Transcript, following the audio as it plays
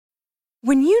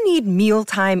When you need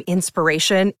mealtime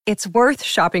inspiration, it's worth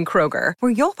shopping Kroger,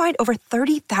 where you'll find over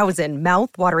 30,000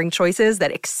 mouth-watering choices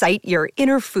that excite your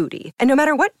inner foodie. And no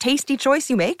matter what tasty choice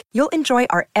you make, you'll enjoy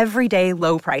our everyday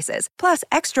low prices, plus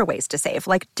extra ways to save,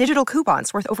 like digital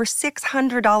coupons worth over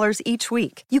 $600 each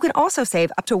week. You can also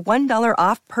save up to $1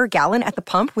 off per gallon at the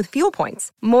pump with fuel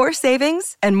points. More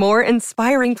savings and more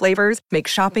inspiring flavors make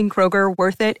shopping Kroger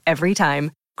worth it every time.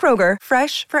 Kroger,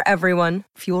 fresh for everyone.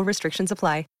 Fuel restrictions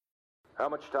apply. How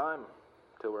much time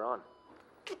till we're on?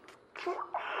 We're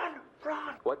on,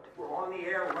 Ron. What? We're on the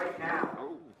air right now.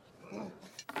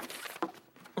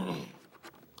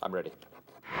 I'm ready.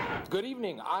 Good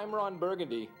evening, I'm Ron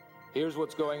Burgundy. Here's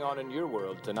what's going on in your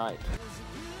world tonight.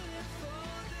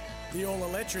 The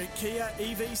all-electric Kia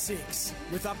EV6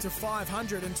 with up to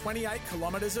 528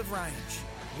 kilometres of range.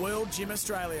 World Gym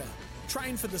Australia.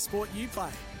 Train for the sport you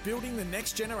play, building the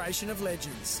next generation of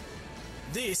legends.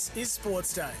 This is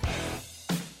Sportsday.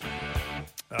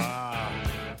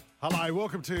 Hello,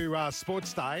 welcome to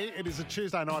Sportsday. It is a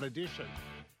Tuesday night edition.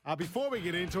 Before we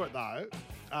get into it, though,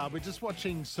 we're just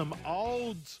watching some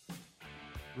old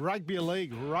rugby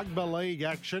league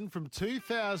action from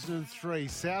 2003,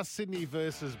 South Sydney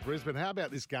versus Brisbane. How about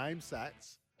this game,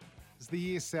 Sats? It's the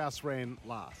year South ran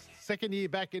last. Second year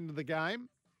back into the game.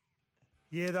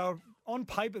 Yeah, they were, on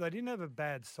paper, they didn't have a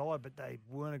bad side, but they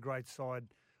weren't a great side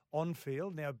on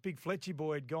field. Now, Big Fletchy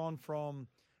boy had gone from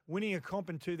winning a comp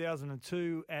in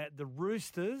 2002 at the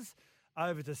Roosters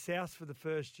over to South for the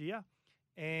first year.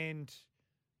 And,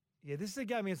 yeah, this is a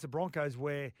game against the Broncos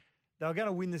where they were going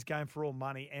to win this game for all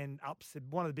money and upset,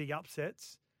 one of the big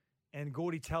upsets. And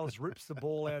Gordy Tallis rips the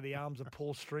ball out of the arms of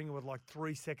Paul Stringer with like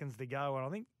 3 seconds to go.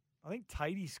 And I think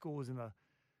Tatey scores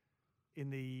in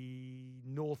the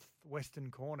northwestern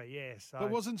corner, yeah. So. But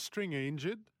wasn't Stringer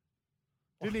injured?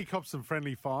 Didn't he cop some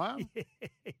friendly fire?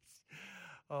 Yes.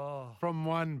 Oh. From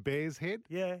one Bears head?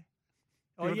 Yeah.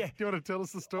 Do you want to tell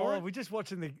us the story? Oh, we're just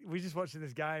watching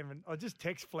this game, and I just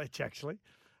text Fletch actually,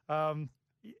 and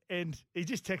he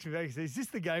just texted me back. He says, "Is this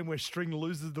the game where String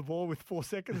loses the ball with 4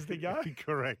 seconds to go?"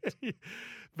 Correct.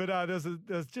 But there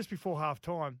was just before half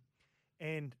time,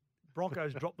 and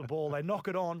Broncos drop the ball. They knock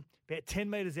it on about 10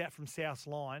 metres out from South's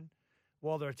line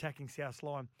while they're attacking South's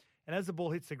line, and as the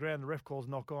ball hits the ground, the ref calls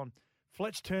knock on.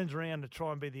 Fletch turns around to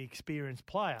try and be the experienced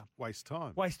player. Waste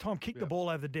time. Kick the ball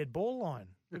over the dead ball line.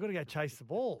 We've got to go chase the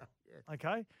ball.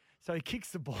 Okay? So he kicks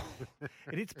the ball.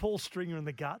 It hits Paul Stringer in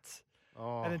the guts.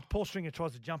 Oh. And then Paul Stringer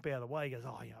tries to jump out of the way. He goes,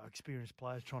 experienced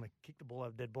players trying to kick the ball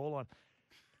over the dead ball line.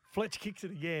 Fletch kicks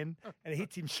it again, and it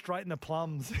hits him straight in the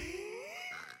plums.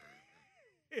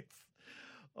 It's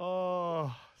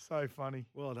so funny.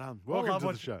 Well done. Welcome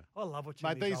to the show. I love watching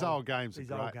Mate, these old games are these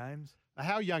great. old games.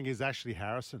 How young is Ashley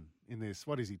Harrison in this?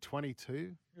 What is he,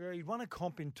 22? Yeah, he won a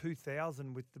comp in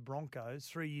 2000 with the Broncos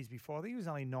 3 years before. I think he was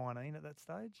only 19 at that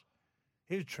stage.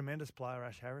 He was a tremendous player,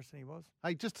 Ash Harrison, he was.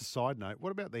 Hey, just a side note,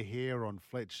 what about the hair on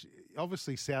Fletch?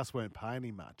 Obviously, South weren't paying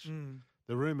him much.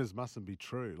 The rumours mustn't be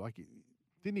true. Like,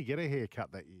 didn't he get a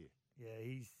haircut that year? Yeah,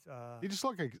 he just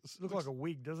looks like a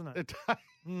wig, doesn't it? It does.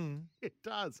 It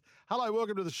does. Hello,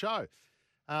 welcome to the show.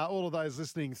 All of those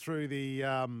listening through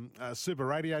the Super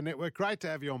Radio Network, great to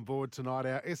have you on board tonight.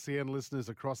 Our SEN listeners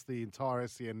across the entire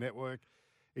SEN network,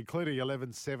 including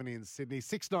 1170 in Sydney,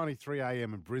 693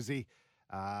 AM in Brizzy,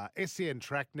 SEN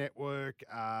Track Network,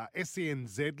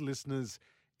 SENZ listeners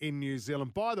in New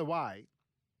Zealand. By the way,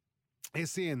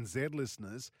 SENZ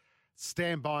listeners,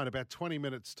 stand by in about 20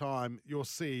 minutes' time. Your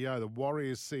CEO, the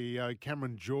Warriors CEO,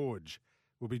 Cameron George,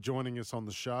 will be joining us on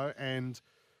the show. And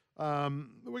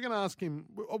we're going to ask him.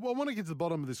 I want to get to the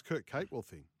bottom of this Kurt Capewell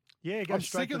thing. Yeah, I'm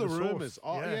sick of the rumours.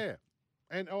 Oh, yeah.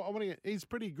 And I want to. He's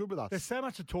pretty good with us. There's so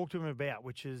much to talk to him about,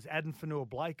 which is Adam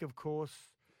Fanua-Blake, of course.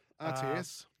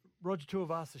 RTS. Roger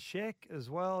Tuivasa-Sheck as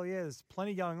well. Yeah, there's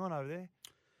plenty going on over there.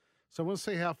 So we'll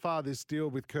see how far this deal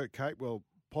with Kurt Capewell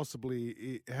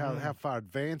possibly, how far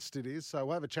advanced it is. So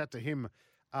we'll have a chat to him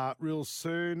real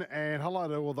soon. And hello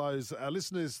to all those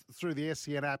listeners through the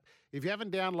SEN app. If you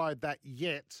haven't downloaded that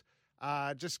yet,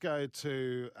 just go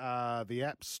to the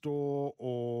App Store,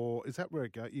 or is that where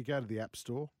it goes? You go to the App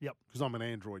Store? Yep. Because I'm an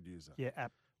Android user. Yeah,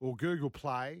 app. Or Google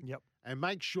Play. Yep. And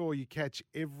make sure you catch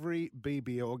every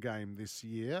BBL game this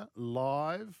year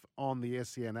live on the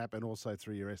SEN app and also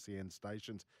through your SEN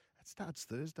stations. It starts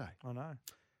Thursday. I know.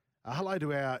 Hello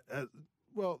to our,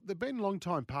 they've been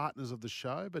long-time partners of the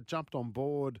show, but jumped on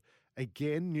board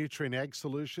again, Nutrient Ag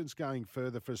Solutions, going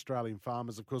further for Australian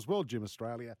farmers, of course, World Gym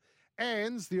Australia,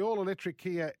 and the all-electric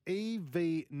Kia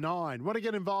EV9. Want to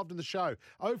get involved in the show?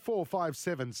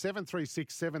 0457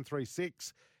 736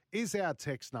 736 is our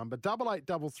text number.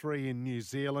 8833 in New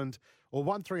Zealand or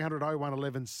 1300 01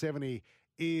 1170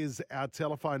 is our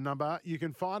telephone number. You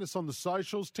can find us on the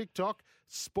socials, TikTok,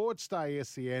 Sportsday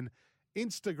SEN,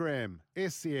 Instagram,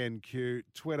 SENQ,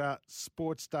 Twitter,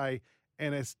 Sportsday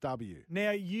NSW.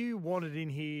 Now, you wandered in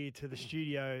here to the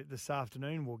studio this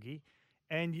afternoon, Woogie,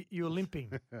 and you're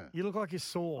limping. You look like you're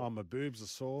sore. Oh, my boobs are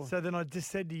sore. So then I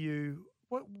just said to you,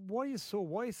 why are you sore?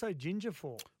 Why are you so ginger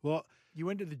for? Well, You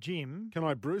went to the gym. can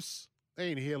I, Bruce?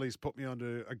 Ian Healy's put me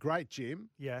onto a great gym.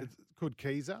 Yeah. It's called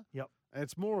Keezer. Yep. And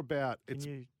it's more about... Can it's.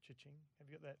 you cha-ching? Have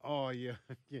you got that? Oh, yeah.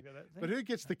 yeah. got that thing? But who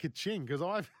gets the ka-ching? Because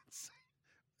I've...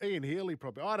 Ian Healy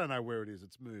probably... I don't know where it is.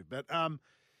 It's moved. But,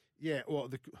 yeah, well...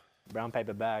 Brown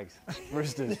paper bags.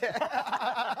 Roosters.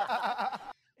 I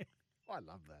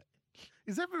love that.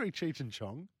 Is that very Cheech and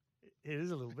Chong? It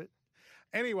is a little bit.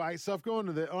 Anyway, so I've gone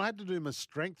to the... I had to do my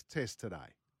strength test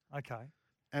today. Okay.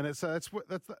 And it's, so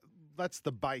that's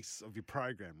the base of your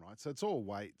program, right? So it's all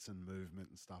weights and movement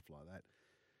and stuff like that.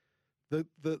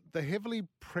 The heavily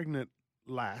pregnant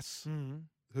lass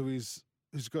who's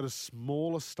got a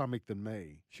smaller stomach than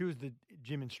me. She was the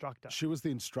gym instructor. She was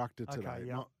the instructor Okay, today.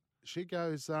 yeah. She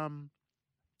goes, all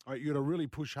right, you got to really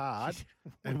push hard,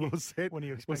 and we'll set when are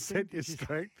you your expecting?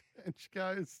 strength. And she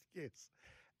goes, yes.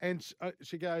 And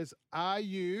she goes,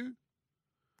 you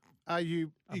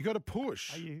got to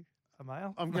push. Are you a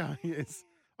male? I'm going, yes.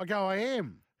 I go, I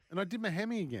am. And I did my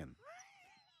hemi again.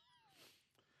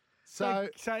 So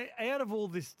out of all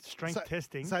this strength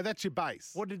testing, So that's your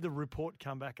base. what did the report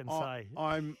come back and say?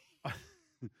 I'm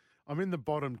in the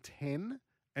bottom 10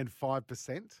 and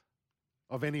 5%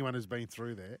 of anyone who's been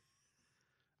through there.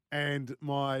 And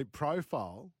my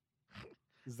profile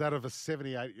is that of a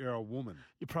 78-year-old woman.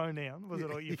 Your pronoun, was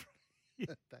it all your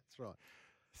That's right.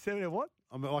 70 what?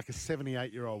 I'm like a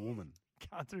 78-year-old woman.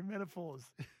 Can't do metaphors.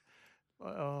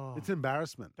 Oh, It's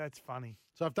embarrassment. that's funny.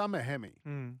 So I've done my hemi.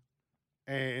 Mm.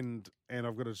 And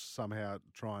I've got to somehow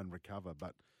try and recover.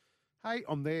 But, hey,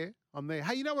 I'm there.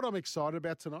 Hey, you know what I'm excited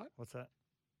about tonight? What's that?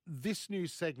 This new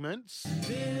segment.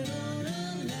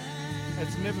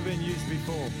 It's never been used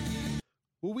before.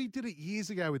 Well, we did it years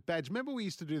ago with Badge. Remember we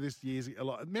used to do this years ago? A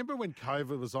lot. Remember when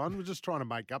COVID was on? We were just trying to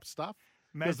make up stuff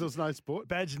because there was no sport.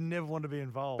 Badge never wanted to be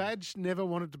involved. Badge never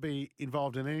wanted to be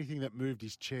involved in anything that moved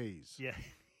his cheese. Yeah.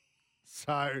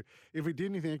 So if we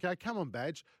did anything, okay, come on,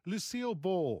 Badge. Lucille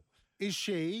Ball, is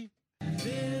she?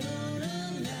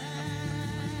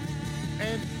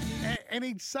 And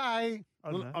he'd say,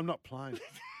 I don't know. I'm not playing.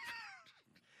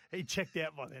 He checked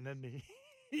out by then, didn't he?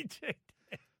 He checked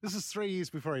out. This is 3 years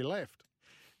before he left.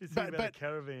 It's about a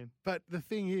caravan. But the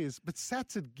thing is,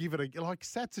 Sats would give it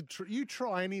Sats would, you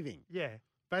try anything. Yeah.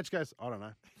 Badge goes, I don't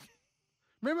know.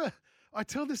 Remember, I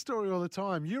tell this story all the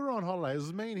time. You were on holiday. It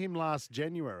was me and him last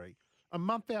January, a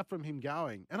month out from him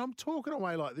going. And I'm talking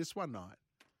away like this one night.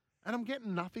 And I'm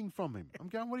getting nothing from him. I'm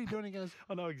going, what are you doing? He goes,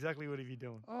 I know exactly what you're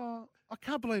doing. oh, I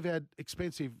can't believe how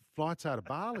expensive flights are to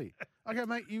Bali. I go,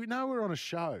 mate, you know we're on a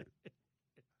show.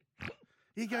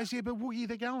 He goes, yeah, but Woogie,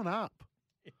 they're going up.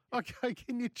 Okay,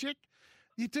 can you check?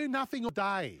 You do nothing all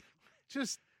day.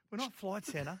 Just We're not flight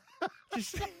centre.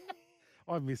 Just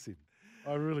I miss him.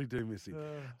 I really do miss him.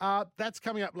 That's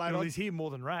coming up later well, on. he's here more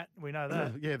than Rat. We know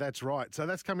that. Yeah, that's right. So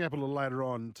that's coming up a little later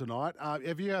on tonight.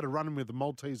 Have you had a run-in with a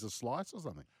Malteser slice or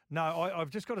something? No, I've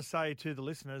just got to say to the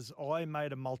listeners, I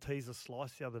made a Malteser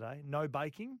slice the other day. No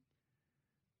baking.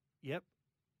 Yep.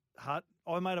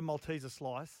 I made a Malteser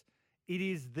slice. It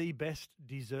is the best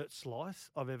dessert slice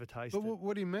I've ever tasted. But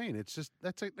what do you mean? It's just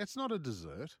that's not a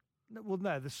dessert.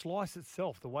 No, the slice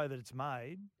itself, the way that it's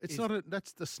made. It's not a.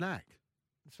 That's the snack.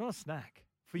 It's not a snack.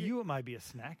 For you, it may be a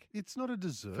snack. It's not a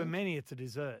dessert. For many, it's a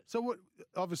dessert. So what?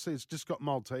 Obviously, it's just got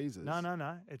Maltesers.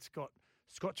 No. It's got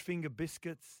Scotch finger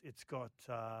biscuits. It's got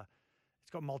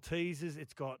Maltesers.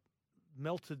 It's got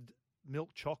melted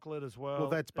milk chocolate as well. Well,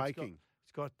 that's baking.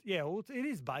 Well, it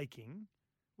is baking,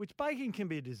 which baking can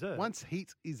be a dessert. Once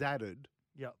heat is added.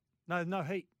 Yep. No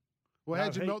heat. Well, No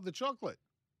how'd you heat. melt the chocolate?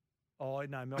 Oh,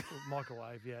 no,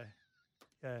 microwave,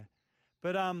 yeah.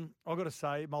 But I've got to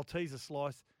say, Malteser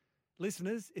slice.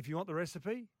 Listeners, if you want the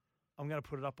recipe, I'm going to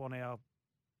put it up on our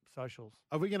socials.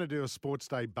 Are we going to do a Sports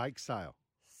Day bake sale?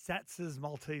 Sats's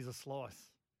Malteser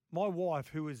slice. My wife,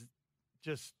 who is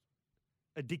just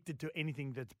addicted to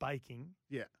anything that's baking,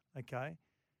 Yeah. okay,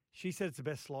 she said it's the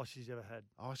best slice she's ever had.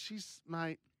 Oh,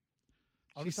 mate.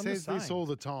 I'm She just says this saying. all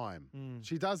the time. Mm.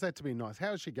 She does that to be nice.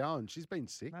 How's she going? She's been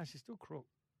sick. No, she's still crook.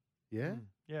 Yeah.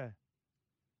 Yeah.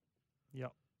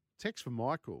 Yep. Text from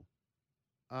Michael.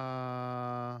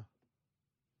 Oh,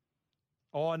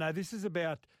 no, this is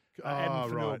about Adam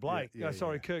Fanua right. Blake. Yeah,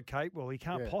 Sorry, yeah. Kurt Capewell. He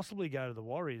can't Yeah. possibly go to the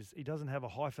Warriors. He doesn't have a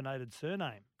hyphenated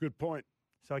surname. Good point.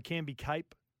 So it can be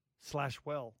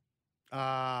Cape/Well.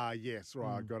 Yes,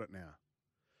 right. I got it now.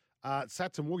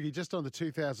 Sats and Woogie, just on the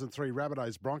 2003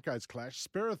 Rabbitohs-Broncos clash,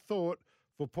 spare a thought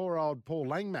for poor old Paul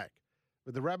Langmack.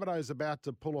 With the Rabbitohs about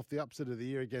to pull off the upset of the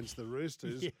year against the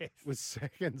Roosters Yes. with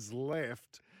seconds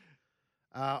left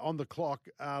on the clock,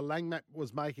 Langmack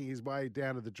was making his way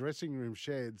down to the dressing room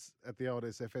sheds at the old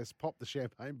SFS, popped the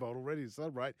champagne bottle, ready to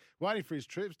celebrate, waiting for his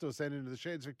troops to ascend into the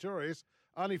sheds victorious,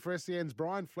 only for SEN's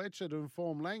Brian Fletcher to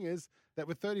inform Langers that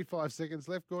with 35 seconds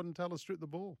left, Gordon Taylor stripped the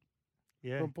ball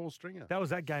from Paul Stringer. That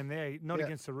was that game there. Not Yeah.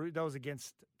 against the Root. That was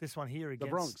against this one here against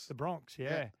Bronx. The Bronx,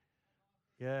 yeah.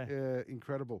 Yeah,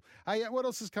 incredible. Hey, what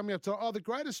else is coming up tonight? Oh, the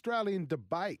Great Australian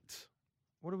Debate.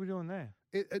 What are we doing there?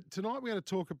 Tonight we're going to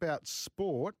talk about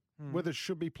sport, whether it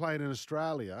should be played in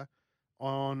Australia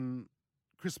on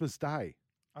Christmas Day.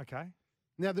 Okay.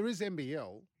 Now, there is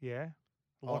NBL. Yeah.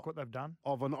 Like what they've done.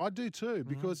 I do too,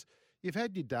 because you've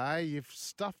had your day, you've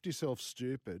stuffed yourself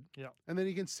stupid, Yep. and then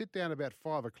you can sit down about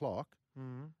 5 o'clock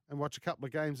and watch a couple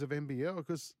of games of NBL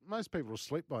because most people will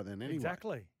sleep by then anyway.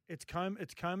 Exactly. It's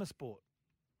coma sport.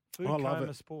 Food I love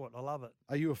coma it. sport. I love it.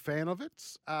 Are you a fan of it?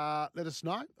 Let us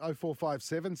know.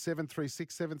 0457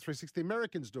 736 736. The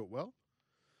Americans do it well.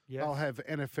 Yes. They'll have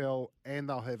NFL and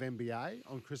they'll have NBA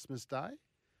on Christmas Day.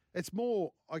 It's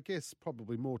more, I guess,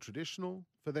 probably more traditional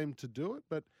for them to do it,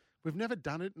 but we've never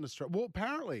done it in Australia. Well,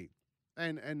 apparently,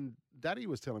 and Daddy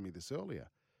was telling me this earlier,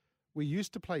 we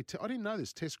used to play, I didn't know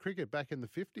this, Test cricket back in the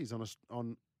 50s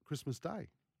on Christmas Day.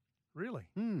 Really?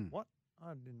 Hmm. What?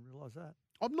 I didn't realise that.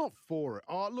 I'm not for it.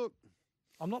 Oh, look.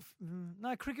 I'm not.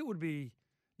 No, cricket would be.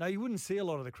 No, you wouldn't see a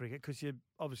lot of the cricket because you're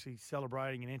obviously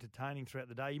celebrating and entertaining throughout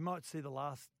the day. You might see the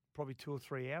last probably 2 or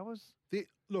 3 hours.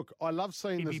 Look, I love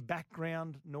seeing It'd this. be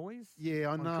background noise. Yeah,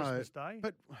 I on know. Christmas Day.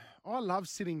 But I love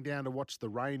sitting down to watch the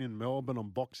rain in Melbourne on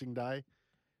Boxing Day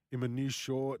in my new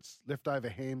shorts, leftover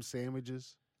ham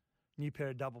sandwiches. New pair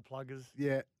of double pluggers.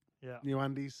 Yeah, Yeah. new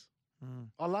undies.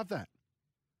 I love that.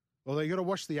 Although you got to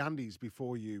wash the undies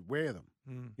before you wear them.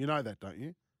 You know that, don't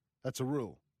you? That's a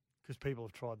rule. Because people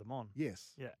have tried them on.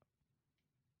 Yes. Yeah.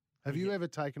 Have you ever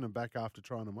taken them back after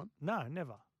trying them on? No,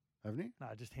 never. Haven't you? No,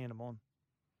 just hand them on.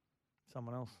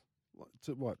 Someone else. What?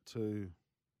 To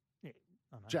Yeah.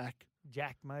 I don't know. Jack?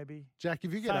 Jack, maybe. Jack,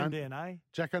 if you get Same home, DNA.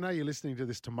 Jack, I know you're listening to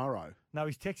this tomorrow. No,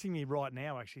 he's texting me right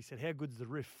now, actually. He said, how good's the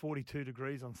riff? 42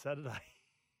 degrees on Saturday.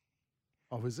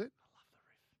 Oh, is it?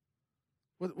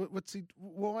 I love the riff. What's he?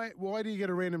 Why do you get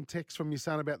a random text from your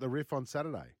son about the riff on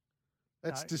Saturday?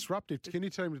 That's No, disruptive. Can you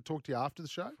tell him to talk to you after the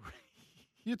show?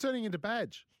 You're turning into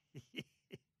Badge.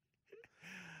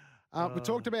 We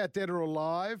talked about Dead or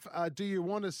Alive. Do you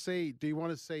want to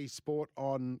see sport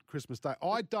on Christmas Day?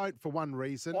 I don't, for one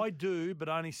reason. I do, but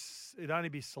it'd only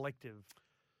be selective.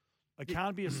 It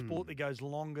can't be a sport that goes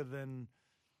longer than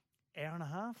hour and a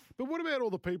half. But what about all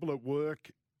the people at work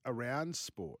around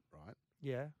sport, right?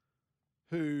 Yeah.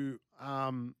 Who,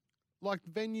 like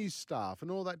venue staff and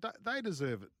all that, they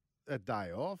deserve a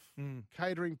day off.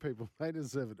 Catering people, they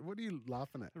deserve it. What are you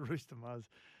laughing at? Rooster Muzz.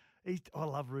 I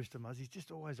love Rooster Muzz. He's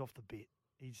just always off the bit.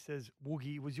 He says,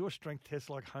 Woogie, was your strength test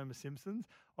like Homer Simpson's?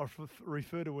 I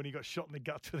refer to when he got shot in the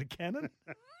guts with a cannon.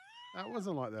 It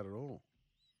wasn't like that at all.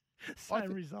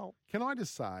 Same result. Can I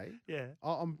just say, Yeah.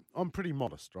 I'm pretty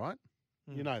modest, right?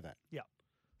 You know that. Yeah.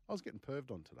 I was getting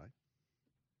perved on today.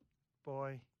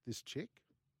 By This chick.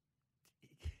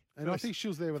 And I think she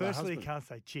was there with her Firstly, husband. you can't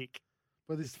say chick.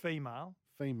 But This female.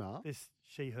 female, This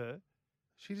she, her.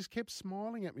 she just kept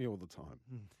smiling at me all the time.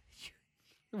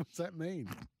 What's that mean?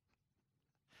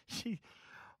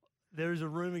 There is a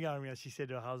rumour going around, she said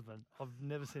to her husband, I've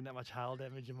never seen that much hail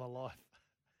damage in my life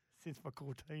since my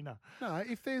Cortina. No,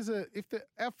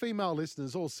 our female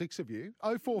listeners, all 6 of you,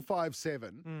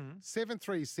 0457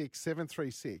 736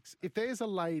 736, if there's a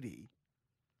lady.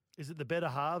 Is it the better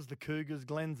halves, the Cougars,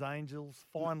 Glenn's Angels,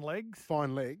 Fine Legs,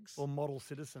 Fine Legs. or Model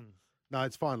Citizens? No,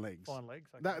 it's Fine Legs. Fine Legs.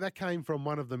 Okay. That came from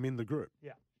one of them in the group.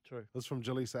 Yeah, true. It was from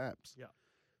Jaleesa Apps. Yeah.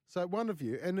 So one of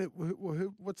you, and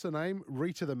what's her name?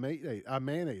 Rita the man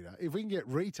eater. If we can get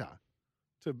Rita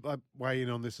to weigh in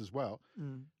on this as well.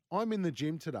 I'm in the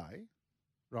gym today,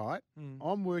 right?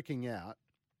 I'm working out,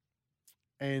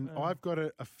 and I've got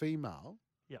a female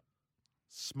Yep.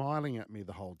 smiling at me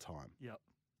the whole time. Yep.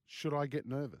 Should I get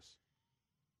nervous?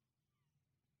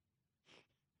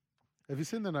 Have you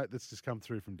seen the note that's just come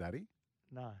through from Daddy?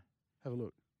 No. Have a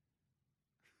look.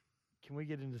 Can we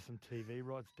get into some TV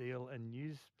rights deal and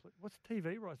news? What's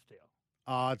TV rights deal?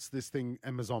 It's this thing,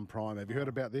 Amazon Prime. Have you heard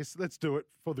about this? Let's do it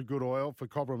for the good oil for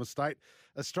Cobram Estate.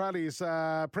 Australia's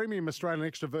premium Australian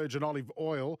extra virgin olive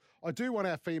oil. I do want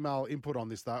our female input on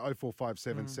this, though.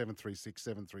 0457 736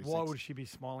 736. Why would she be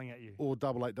smiling at you? Or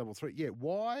 8833. Yeah,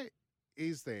 why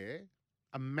is there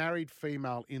a married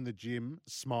female in the gym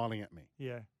smiling at me?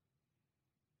 Yeah.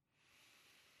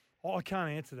 I can't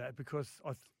answer that because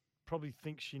I probably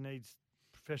think she needs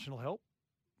professional help,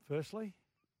 firstly.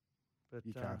 But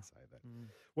You can't say that.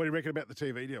 What do you reckon about the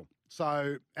TV deal?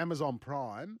 So Amazon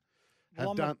Prime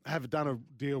have done a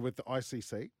deal with the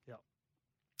ICC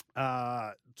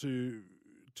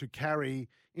to carry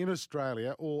in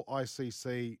Australia all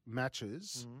ICC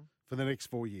matches for the next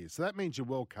 4 years. So that means your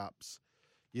World Cups,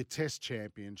 your Test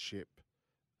Championship,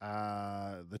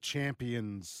 the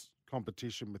Champions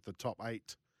competition with the top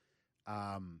 8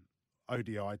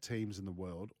 ODI teams in the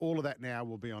world. All of that now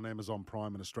will be on Amazon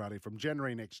Prime in Australia from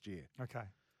January next year. Okay.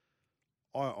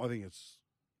 I think it's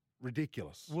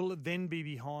ridiculous. Will it then be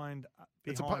behind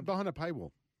It's behind a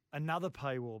paywall. another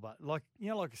paywall? But like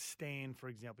a Stan, for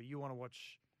example, you want to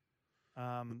watch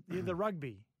the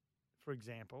rugby, for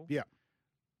example. Yeah.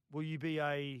 Will you be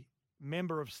a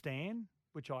member of Stan,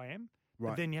 which I am, Right.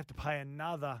 but then you have to pay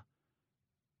another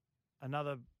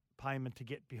payment to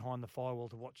get behind the firewall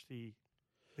to watch the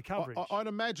coverage? I'd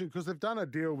imagine because they've done a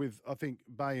deal with, I think,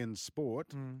 Bay and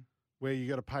Sport, where you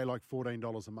got to pay like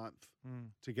 $14 a month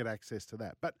to get access to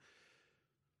that. But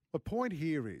the point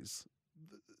here is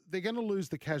they're going to lose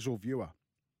the casual viewer.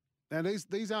 Now,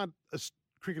 these aren't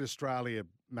Cricket Australia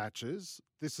matches.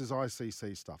 This is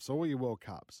ICC stuff. So all your World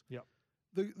Cups. Yep.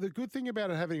 The good thing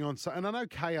about it having on, and I know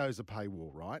KO's a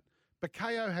paywall, right? But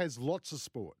KO has lots of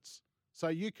sports. So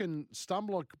you can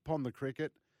stumble upon the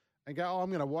cricket and go, I'm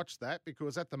going to watch that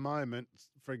because at the moment,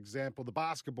 for example, the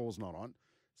basketball's not on,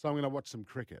 so I'm going to watch some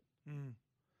cricket.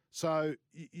 So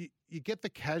you get the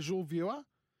casual viewer.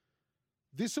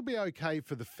 This will be okay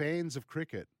for the fans of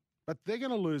cricket, but they're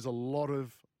going to lose a lot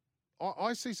of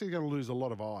ICC are going to lose a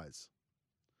lot of eyes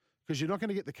because you're not going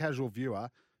to get the casual viewer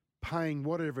paying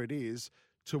whatever it is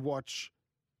to watch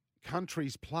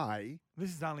countries play. This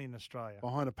is only in Australia.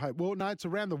 Behind a pay. Well, no, it's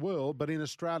around the world, but in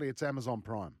Australia, it's Amazon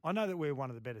Prime. I know that we're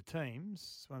one of the better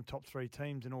teams, one of the top 3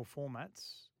 teams in all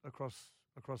formats across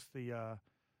the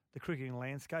cricketing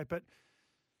landscape. But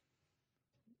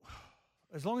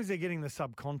as long as they're getting the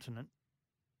subcontinent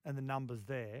and the numbers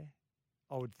there,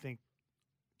 I would think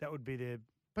that would be their.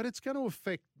 But it's going to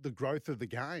affect the growth of the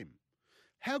game.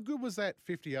 How good was that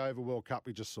 50-over World Cup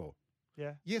we just saw?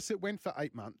 Yeah. Yes, it went for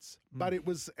 8 months, but it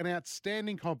was an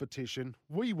outstanding competition.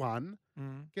 We won.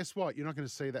 Guess what? You're not going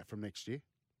to see that from next year.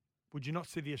 Would you not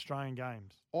see the Australian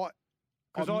games?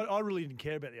 Because I really didn't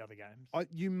care about the other games.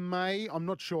 You may. I'm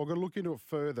not sure. I've got to look into it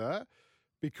further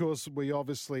because we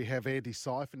obviously have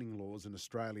anti-siphoning laws in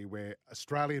Australia where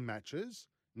Australian matches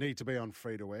need to be on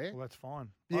free-to-air. Well, that's fine.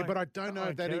 Yeah, but I don't know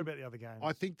if that care about the other games.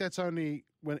 I think that's only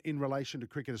when in relation to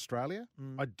Cricket Australia.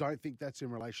 I don't think that's in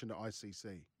relation to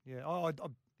ICC. Yeah,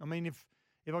 I mean, if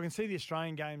I can see the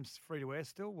Australian games free to air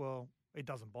still, well, it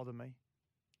doesn't bother me.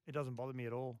 It doesn't bother me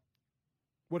at all.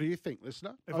 What do you think,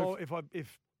 listener?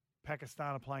 If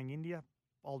Pakistan are playing India,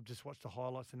 I'll just watch the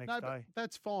highlights the next day. But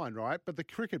that's fine, right? But the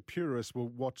cricket purists will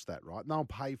watch that, right? And they'll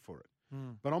pay for it.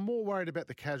 But I'm more worried about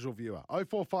the casual viewer.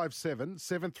 0457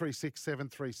 736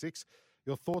 736.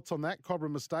 Your thoughts on that?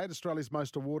 Cobram Estate, Australia's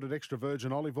most awarded extra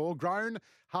virgin olive oil, grown,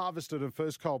 harvested and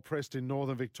first cold pressed in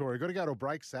northern Victoria. Got to go to a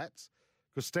break, Sats,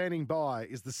 because standing by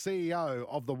is the CEO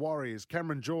of the Warriors,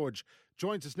 Cameron George,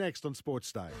 joins us next on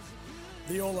Sportsday.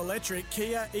 The all-electric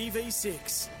Kia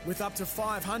EV6 with up to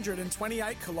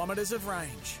 528 kilometres of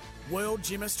range. World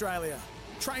Gym Australia.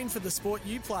 Train for the sport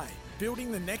you play,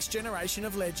 building the next generation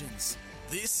of legends.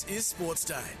 This is Sports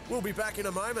Day. We'll be back in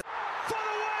a moment. For the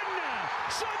win!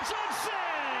 Johnson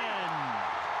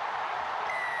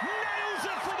nails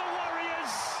it for the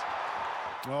Warriors!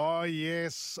 Oh,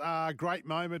 yes. Great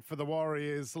moment for the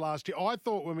Warriors last year. I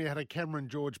thought when we had a Cameron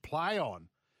George play on,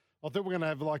 I thought we were going to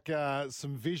have like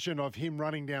some vision of him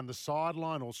running down the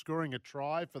sideline or scoring a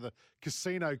try for the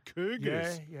Casino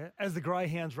Cougars. Yeah. As the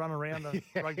Greyhounds run around the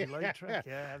rugby league track.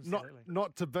 Yeah, absolutely.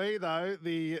 Not to be, though.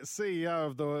 The CEO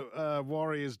of the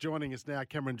Warriors joining us now,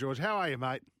 Cameron George. How are you,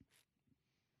 mate?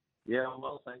 Yeah, I'm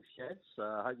well, thanks, gents.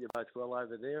 I hope you're both well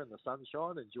over there in the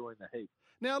sunshine, enjoying the heat.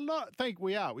 Now,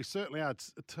 we are. We certainly are.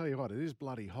 I tell you what, it is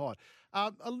bloody hot.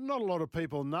 Not a lot of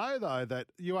people know, though, that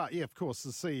you are, of course,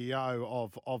 the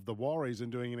CEO of the Warriors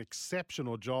and doing an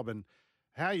exceptional job. And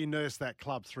how you nursed that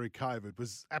club through COVID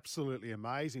was absolutely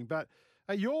amazing. But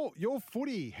your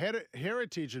footy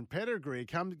heritage and pedigree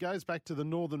goes back to the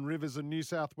Northern Rivers of New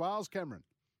South Wales, Cameron.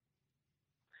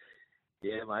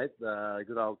 Yeah, mate.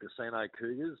 Good old Casino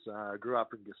Cougars. Grew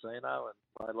up in Casino and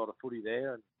played a lot of footy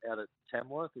there and out at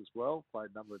Tamworth as well.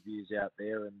 Played a number of years out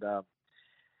there and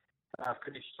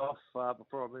finished off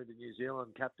before I moved to New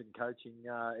Zealand, captain coaching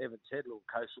Evans Head, little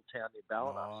coastal town near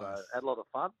Ballina. Nice. So had a lot of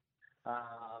fun.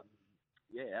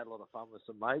 Had a lot of fun with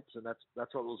some mates, and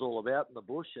that's what it was all about in the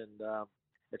bush. And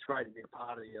it's great to be a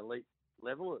part of the elite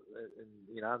level,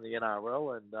 in the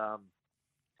NRL. And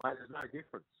mate, there's no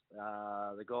difference.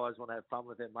 The guys want to have fun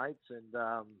with their mates, and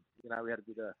we had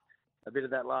a bit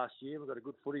of that last year. We've got a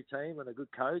good footy team and a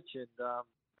good coach, and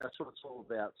that's what it's all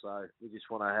about. So we just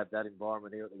want to have that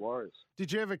environment here at the Warriors.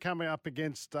 Did you ever come up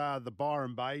against the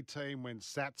Byron Bay team when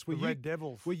Sats were Red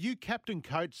Devils? Were you captain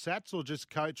coach Sats or just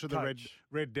coach of the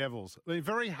Red Devils? I mean,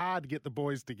 very hard to get the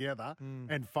boys together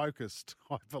and focused,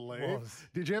 I believe.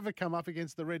 Did you ever come up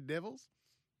against the Red Devils?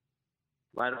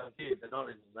 Mate, I did, but not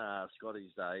in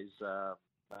Scotty's days.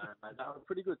 Mate, they were a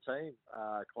pretty good team,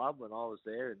 club when I was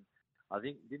there, and I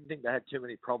didn't think they had too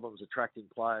many problems attracting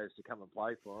players to come and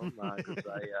play for them because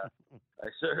they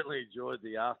certainly enjoyed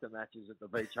the after matches at the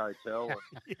Beach Hotel.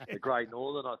 And the Great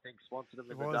Northern, I think, sponsored them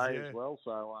in the day as well.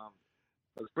 So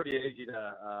it was pretty easy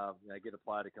to get a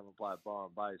player to come and play at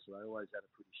Byron Bay. So they always had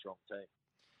a pretty strong team.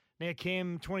 Now,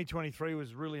 Cam, 2023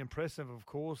 was really impressive, of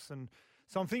course, and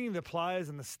so I'm thinking the players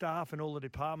and the staff and all the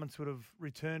departments would have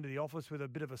returned to the office with a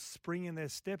bit of a spring in their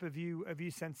step. Have you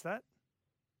sensed that?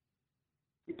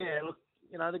 Yeah, look,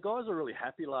 the guys are really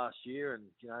happy last year and,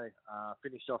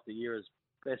 finished off the year as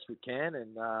best we can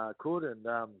and could and,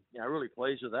 really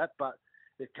pleased with that. But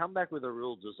they've come back with a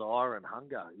real desire and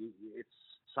hunger. It's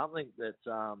something that,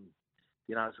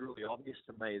 it's really obvious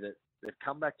to me that they've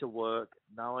come back to work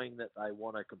knowing that they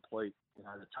want to complete,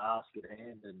 the task at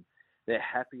hand, and they're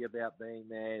happy about being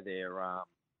there.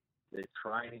 They're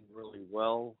training really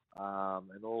well,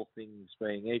 and all things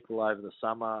being equal over the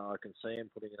summer, I can see them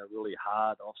putting in a really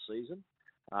hard off-season.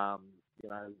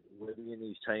 Webby and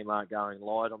his team aren't going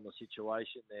light on the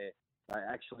situation. They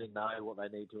actually know what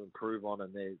they need to improve on,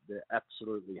 and they're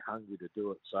absolutely hungry to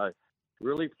do it. So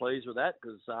really pleased with that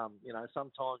because,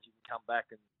 sometimes you can come back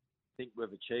and think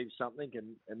we've achieved something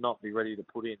and not be ready to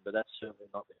put in, but that's certainly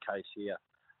not the case here.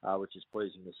 Which is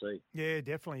pleasing to see. Yeah,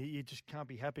 definitely. You just can't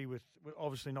be happy with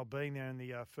obviously not being there in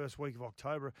the first week of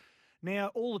October.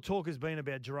 Now, all the talk has been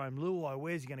about Jerome Luai.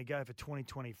 Where's he going to go for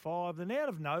 2025? Then out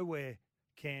of nowhere,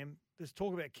 Cam, there's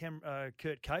talk about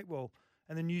Kurt Capewell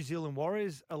and the New Zealand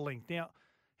Warriors are linked. Now,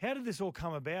 how did this all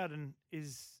come about, and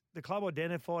is the club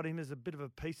identified him as a bit of a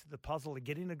piece of the puzzle to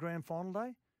get into grand final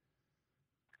day?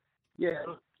 Yeah,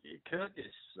 look, Kurt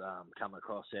has come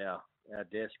across our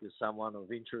desk as someone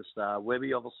of interest.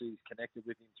 Webby obviously is connected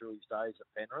with him through his days at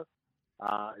Penrith.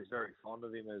 Is very fond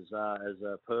of him as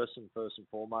a person, first and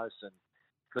foremost, and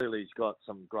clearly he's got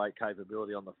some great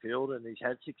capability on the field, and he's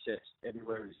had success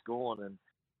everywhere he's gone. And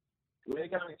we're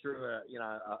going through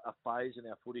a phase in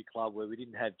our footy club where we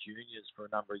didn't have juniors for a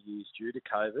number of years due to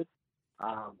COVID,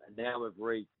 and now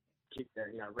we've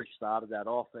restarted that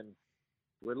off, and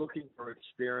we're looking for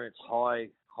experienced,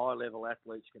 high-level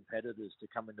athletes, competitors to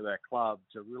come into our club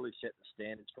to really set the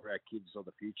standards for our kids of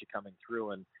the future coming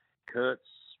through. And Kurt's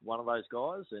one of those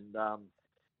guys. And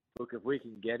look, if we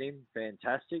can get him,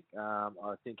 fantastic.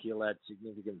 I think he'll add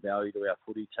significant value to our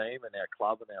footy team, and our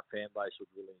club and our fan base would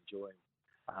really enjoy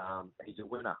him. He's a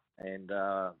winner, and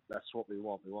that's what we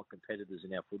want. We want competitors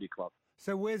in our footy club.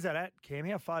 So where's that at, Cam?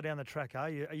 How far down the track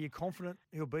are you? Are you confident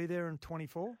he'll be there in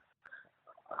 24?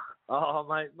 Oh,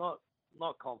 mate, not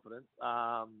confident.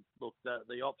 Look,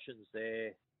 the options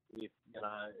there. If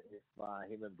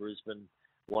him and Brisbane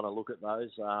want to look at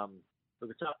those, look,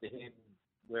 it's up to him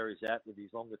where he's at with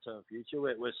his longer term future.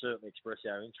 We're certainly express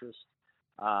our interest,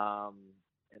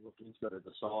 and look, he's got to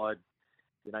decide.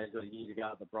 He's got a year to go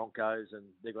at the Broncos, and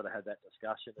they've got to have that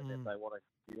discussion. And if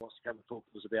he wants to come and talk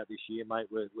to us about this year, mate,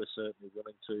 we're certainly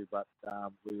willing to. But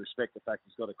we respect the fact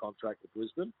he's got a contract with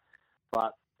Brisbane,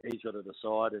 but he's got to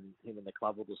decide, and him and the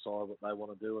club will decide what they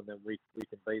want to do, and then we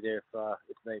can be there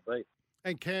if need be.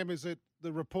 And Cam, is it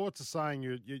the reports are saying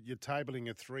you're tabling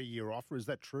a 3-year offer? Is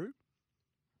that true?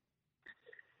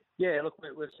 Yeah, look,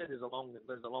 we've said there's a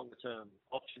longer term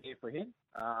option here for him.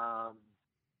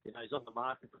 He's on the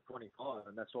market for 25,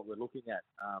 and that's what we're looking at.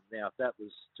 Now, if that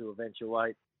was to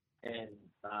eventuate, and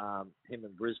him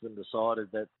and Brisbane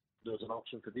decided that there was an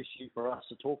option for this year for us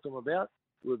to talk to them about,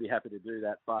 we'd be happy to do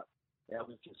that. But our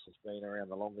interest has been around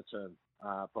the longer-term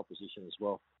proposition as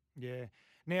well. Yeah.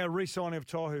 Now, re-signing of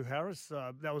Tohu Harris,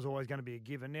 that was always going to be a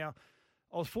given. Now,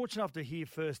 I was fortunate enough to hear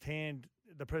firsthand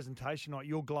the presentation, like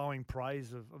your glowing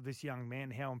praise of this young man,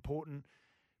 how important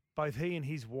both he and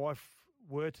his wife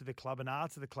were to the club and are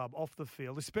to the club off the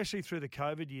field, especially through the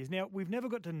COVID years. Now, we've never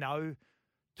got to know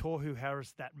Tohu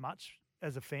Harris that much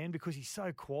as a fan because he's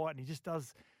so quiet and he just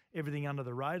does everything under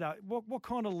the radar. What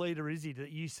kind of leader is he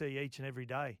that you see each and every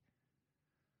day?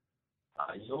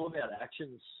 He's all about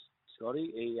actions,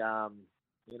 Scotty. He's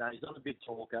not a big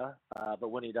talker, but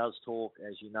when he does talk,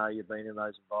 as you know, you've been in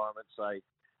those environments,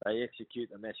 they execute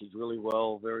the message really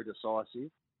well, very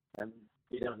decisive, and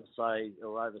he doesn't say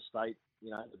or overstate,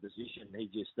 the position. He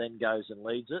just then goes and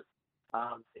leads it.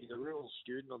 He's a real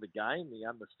student of the game. He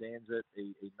understands it.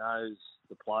 He knows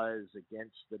the players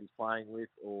that he's playing with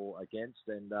or against,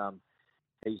 and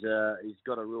he's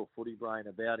got a real footy brain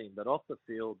about him. But off the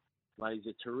field, mate,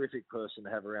 he's a terrific person to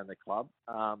have around the club.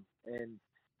 And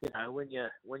when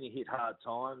you hit hard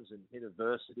times and hit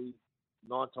adversity,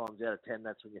 9 times out of 10,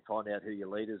 that's when you find out who your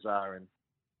leaders are. And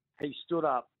he stood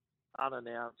up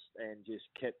unannounced and just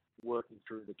kept working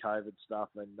through the COVID stuff.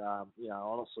 And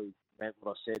honestly meant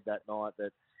what I said that night,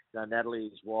 that Natalie,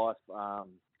 his wife,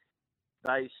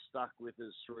 they stuck with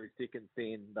us through thick and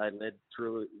thin. They led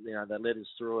through it. They led us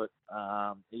through it.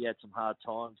 He had some hard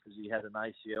times because he had an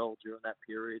ACL during that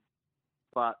period,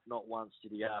 but not once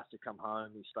did he ask to come home.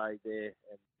 He stayed there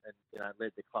and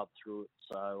led the club through it.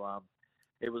 So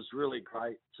it was really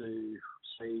great to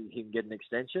see him get an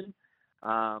extension.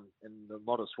 In the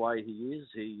modest way he is,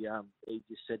 he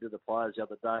just said to the players the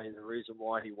other day the reason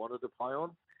why he wanted to play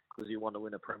on because he wanted to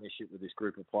win a premiership with this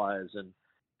group of players, and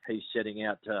he's setting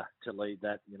out to lead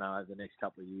that, over the next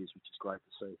couple of years, which is great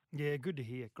to see. Yeah, good to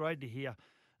hear. Great to hear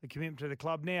the commitment to the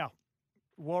club. Now,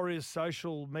 Warriors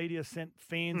social media sent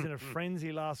fans in a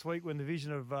frenzy last week when the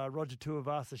vision of Roger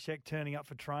Tuivasa-Sheck turning up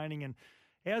for training. And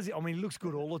how's he? I mean, he looks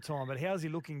good all the time, but how's he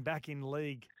looking back in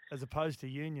league as opposed to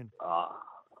union?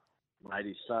 Mate,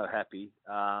 he's so happy.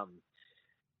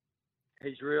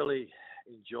 He's really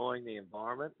enjoying the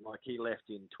environment. Like he left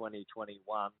in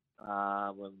 2021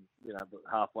 when,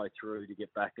 halfway through to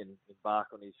get back and embark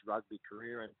on his rugby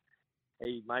career. And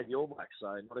he made the All Blacks, so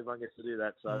not everyone gets to do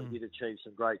that. So he did achieve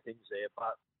some great things there.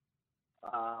 But,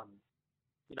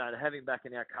 to have him back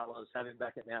in our colours, have him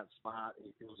back at Mount Smart,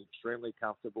 he feels extremely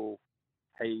comfortable.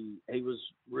 He was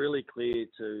really clear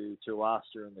to us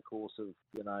during the course of,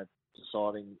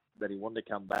 deciding that he wanted to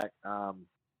come back.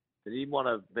 That he didn't want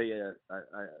to be a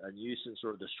nuisance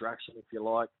or a distraction, if you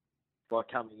like, by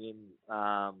coming in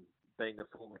being the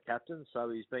former captain. So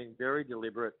he's been very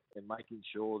deliberate in making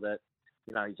sure that,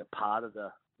 he's a part of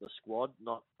the squad,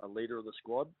 not a leader of the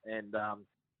squad. And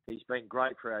he's been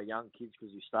great for our young kids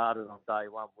because he started on day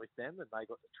one with them and they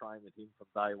got to train with him from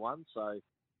day one. So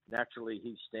naturally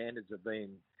his standards have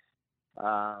been,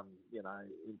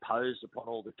 imposed upon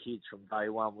all the kids from day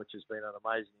one, which has been an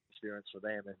amazing experience for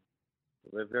them. And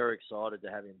we're very excited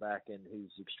to have him back, and he's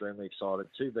extremely excited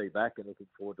to be back and looking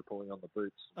forward to pulling on the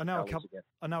boots. I know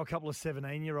a couple of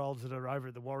 17-year-olds that are over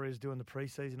at the Warriors doing the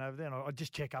pre-season over there, and I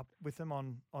just check up with them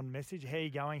on message. How are you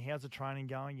going? How's the training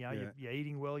going? You're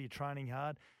eating well, you're training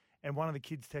hard. And one of the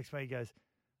kids texts me, he goes,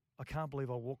 I can't believe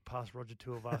I walked past Roger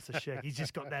Tuivasa-Sheck. He's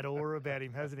just got that aura about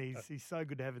him, hasn't he? He's so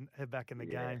good to have back in the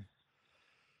game.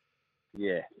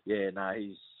 No,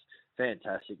 he's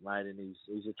fantastic, mate, and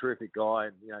he's a terrific guy.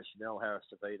 And Chanel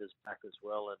Harris-Tavita's back as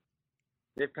well, and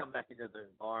they've come back into the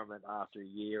environment after a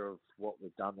year of what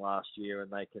we've done last year,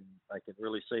 and they can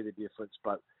really see the difference.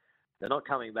 But they're not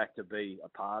coming back to be a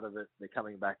part of it. They're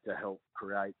coming back to help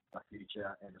create a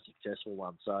future and a successful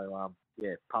one. So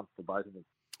pumped for both of them.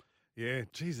 Yeah,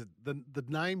 geez, the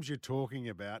names you're talking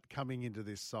about coming into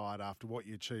this side after what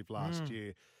you achieved last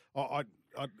year.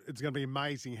 It's going to be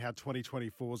amazing how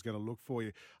 2024 is going to look for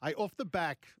you. Off the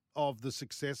back of the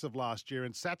success of last year,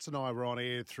 and Sats and I were on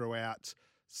air throughout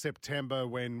September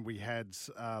when we had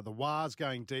the Wars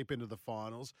going deep into the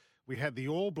finals. We had the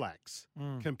All Blacks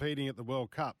competing at the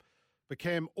World Cup. But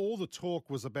Cam, all the talk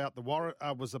was about the Wars,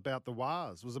 was about the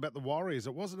Warriors.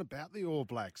 It wasn't about the All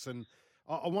Blacks. And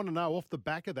I want to know, off the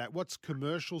back of that, what's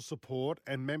commercial support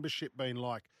and membership been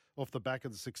like off the back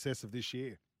of the success of this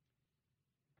year?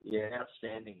 Yeah,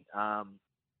 outstanding.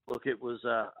 Look, it was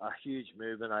a huge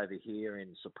movement over here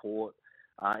in support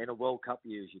in a World Cup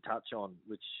year, as you touch on,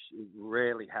 which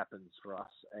rarely happens for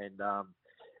us. And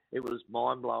it was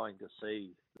mind-blowing to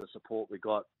see the support we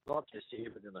got, not just here,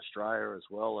 but in Australia as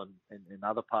well and in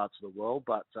other parts of the world.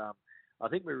 But I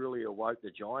think we really awoke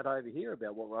the giant over here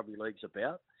about what rugby league's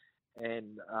about.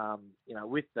 And,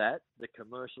 with that, the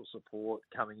commercial support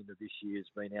coming into this year has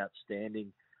been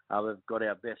outstanding. We've got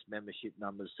our best membership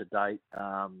numbers to date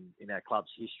in our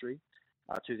club's history.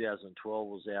 2012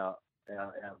 was our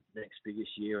next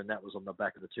biggest year, and that was on the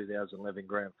back of the 2011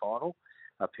 grand final.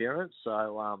 appearance.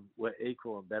 So we're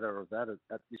equal and better of that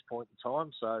at this point in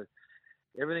time. So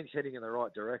everything's heading in the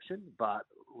right direction, but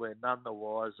we're none the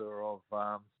wiser of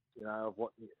of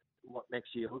what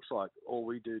next year looks like. All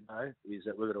we do know is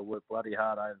that we're going to work bloody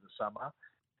hard over the summer,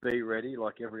 be ready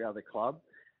like every other club,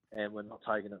 and we're not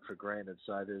taking it for granted.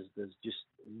 So there's just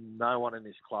no one in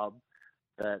this club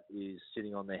that is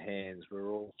sitting on their hands.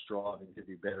 We're all striving to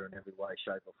be better in every way,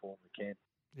 shape or form we can.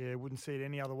 Yeah, wouldn't see it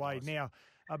any other way. Nice. Now,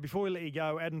 before we let you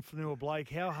go, Adam Fanua-Blake,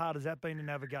 how hard has that been to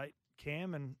navigate,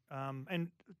 Cam?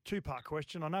 And two-part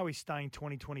question. I know he's staying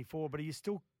 2024, but are you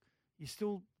still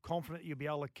confident you'll be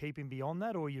able to keep him beyond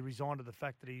that, or are you resigned to the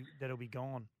fact that he'll be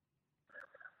gone?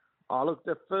 Oh, look,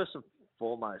 the first and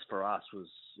foremost for us was,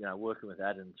 working with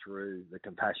Adam through the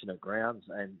compassionate grounds.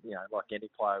 And, like any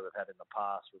player we've had in the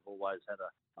past, we've always had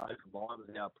an open mind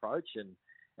with our approach. And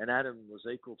Adam was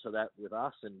equal to that with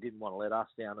us and didn't want to let us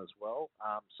down as well.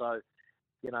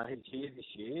 He's here this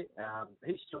year.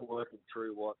 He's still working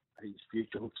through what his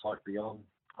future looks like beyond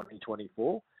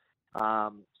 2024.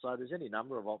 So there's any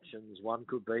number of options. One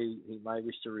could be he may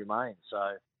wish to remain.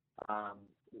 So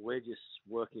we're just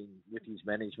working with his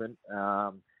management.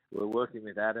 We're working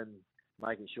with Adam,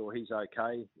 making sure he's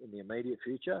okay in the immediate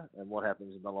future, and what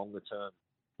happens in the longer term,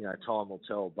 time will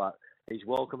tell. But he's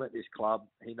welcome at this club.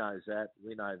 He knows that.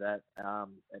 We know that.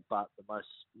 But the most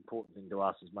important thing to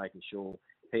us is making sure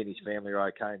he and his family are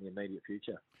okay in the immediate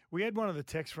future. We had one of the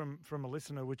texts from a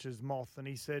listener, which is Moth, and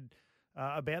he said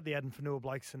about the Adam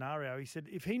Fanua-Blake scenario. He said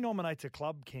if he nominates a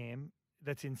club, Cam,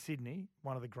 that's in Sydney,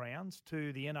 one of the grounds,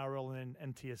 to the NRL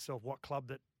and to yourself, what club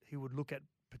that he would look at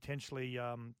potentially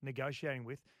negotiating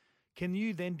with, can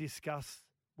you then discuss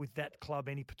with that club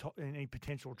any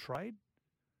potential trade?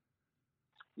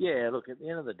 Yeah, look, at the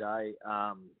end of the day,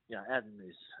 Adam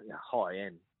is high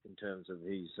end in terms of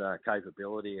his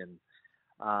capability, and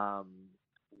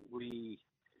we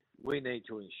need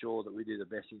to ensure that we do the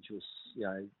best interests,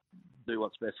 do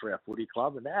what's best for our footy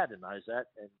club, and Adam knows that,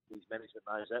 and his management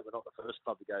knows that. We're not the first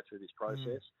club to go through this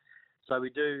process. So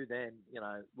we do then,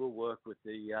 we'll work with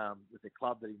the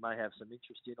club that he may have some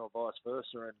interest in, or vice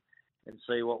versa, and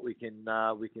see what we can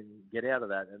get out of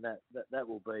that. And that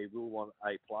will be, we'll want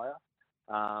a player,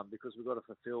 because we've got to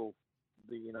fulfil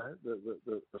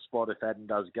the spot if Adam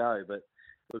does go. But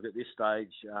look, at this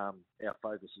stage, our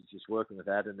focus is just working with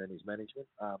Adam and his management.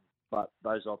 But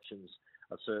those options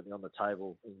are certainly on the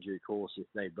table in due course if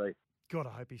need be. God,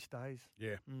 I hope he stays.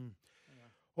 Yeah.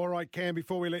 All right, Cam,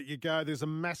 before we let you go, there's a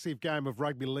massive game of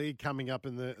rugby league coming up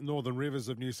in the Northern Rivers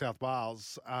of New South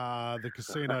Wales, the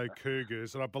Casino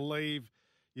Cougars, and I believe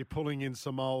you're pulling in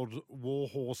some old war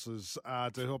horses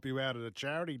to help you out at a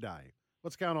charity day.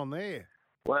 What's going on there?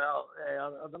 Well,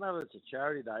 I don't know if it's a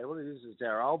charity day. What it is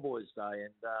our old boys' day,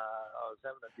 and I was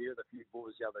having a beer with a few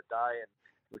boys the other day, and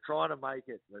we're trying to make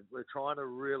it. We're trying to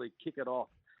really kick it off.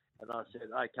 And I said,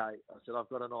 okay. I've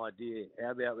got an idea.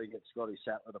 How about we get Scotty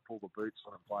Sattler to pull the boots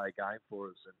on and play a game for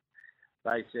us? And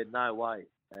they said, no way.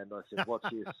 And I said, what's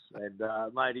this? And,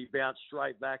 mate, he bounced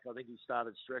straight back. I think he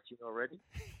started stretching already.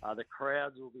 The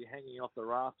crowds will be hanging off the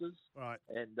rafters. Right.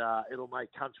 And it'll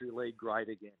make Country League great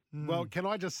again. Well, can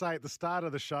I just say at the start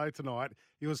of the show tonight,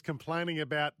 he was complaining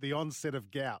about the onset of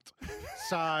gout.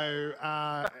 So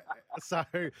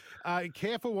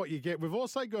careful what you get. We've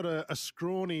also got a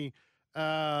scrawny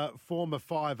former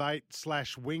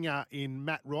 5'8" winger in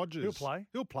Matt Rogers.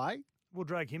 He'll play. We'll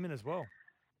drag him in as well.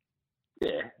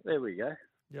 Yeah, there we go.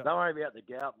 Yep. Don't worry about the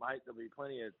gout, mate. There'll be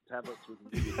plenty of tablets we can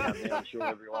give you down there. I'm sure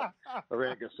everyone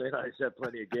around casinos have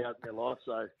plenty of gout in their life,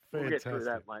 so we'll get through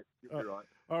that, mate. You'll be right.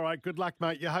 All right, good luck,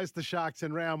 mate. You host the Sharks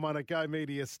in round one at Go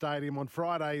Media Stadium on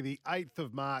Friday, the 8th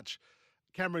of March.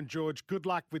 Cameron George, good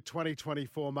luck with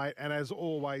 2024, mate. And as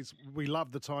always, we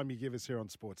love the time you give us here on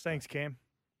Sports. Thanks, Cam.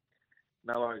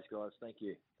 No worries, guys. Thank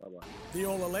you. Bye-bye. The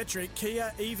all-electric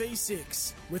Kia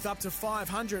EV6 with up to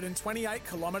 528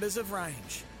 kilometres of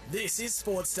range. This is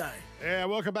Sports Day. Yeah,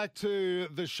 welcome back to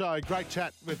the show. Great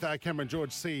chat with Cameron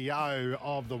George, CEO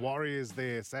of the Warriors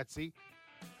there, Satsy.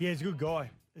 Yeah, he's a good guy.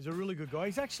 He's a really good guy.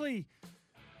 He's actually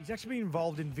been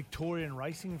involved in Victorian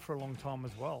racing for a long time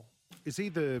as well. Is he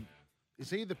the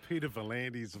Peter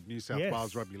V'landys of New South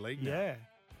Wales Rugby League now? Yeah.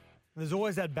 There's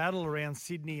always that battle around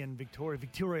Sydney and Victoria.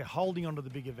 Victoria holding onto the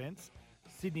big events.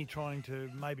 Sydney trying to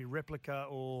maybe replica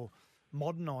or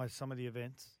modernise some of the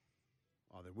events.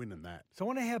 Oh, they're winning that. So I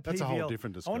wonder how That's a whole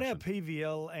different discussion. I wonder how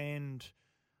PVL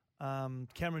and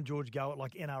Cameron George go at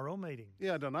like NRL meetings.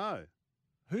 Yeah, I don't know.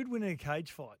 Who'd win in a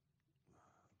cage fight?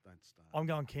 Don't start. I'm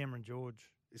going Cameron George.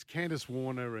 Is Candace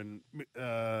Warner and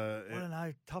I don't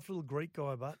know. Tough tough little Greek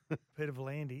guy, but Peter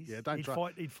V'landys. Yeah, don't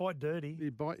try. He'd fight dirty.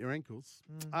 You bite your ankles.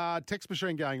 Text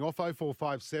machine going off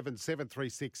 0457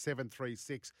 736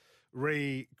 736.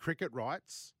 Cricket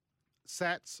writes,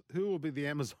 Sats, who will be the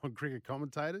Amazon cricket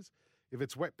commentators? If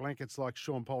it's wet blankets like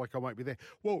Sean Pollock, I won't be there.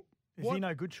 Well, is he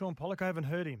no good, Sean Pollock? I haven't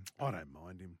heard him. I don't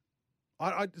mind him.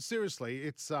 I seriously,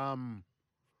 it's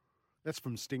that's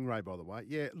from Stingray, by the way.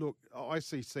 Yeah, look,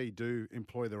 ICC do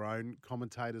employ their own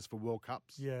commentators for World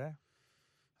Cups. Yeah.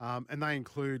 And they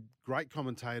include great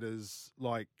commentators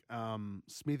like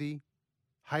Smithy.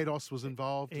 Haydos was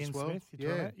involved Ian as well. Smith, you're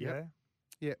talking about? Yeah.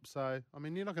 Yep. So, I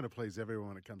mean, you're not going to please everyone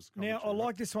when it comes to Now, commentary. I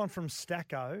like this one from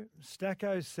Stacco.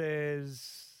 Stacco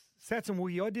says, Sats and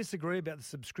Woogie, I disagree about the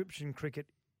subscription cricket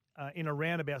in a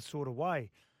roundabout sort of way.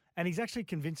 And he's actually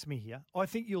convinced me here. I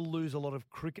think you'll lose a lot of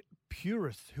cricket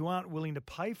purists who aren't willing to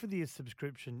pay for the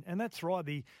subscription. And that's right,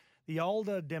 the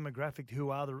older demographic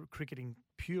who are the cricketing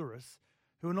purists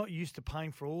who are not used to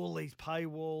paying for all these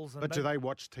paywalls. And But do they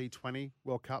watch T20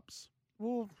 World Cups?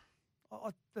 Well,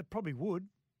 they probably would.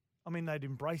 I mean, they'd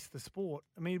embrace the sport.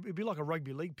 I mean, it'd be like a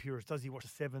rugby league purist. Does he watch the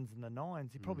sevens and the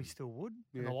nines? He probably still would.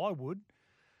 Yeah. Well, I would.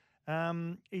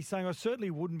 He's saying, I certainly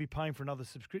wouldn't be paying for another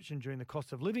subscription during the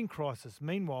cost of living crisis.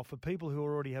 Meanwhile, for people who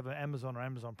already have an Amazon or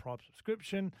Amazon Prime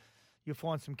subscription, you'll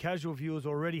find some casual viewers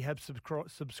already have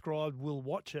subscribed will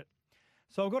watch it.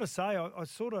 So I've got to say,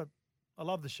 I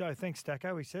love the show. Thanks,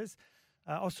 Stacco, he says.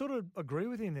 I sort of agree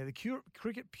with him there. The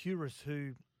cricket purists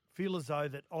who feel as though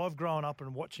that I've grown up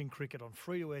and watching cricket on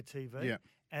free-to-air TV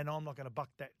and I'm not going to buck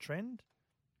that trend,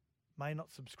 may not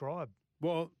subscribe.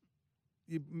 Well,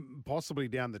 possibly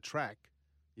down the track,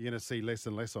 you're going to see less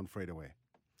and less on free-to-air.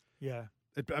 Yeah.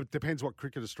 It depends what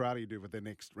Cricket Australia do with their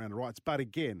next round of rights. But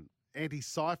again,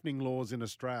 anti-siphoning laws in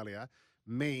Australia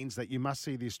means that you must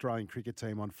see the Australian cricket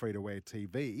team on free-to-air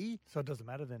TV. So it doesn't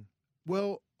matter then?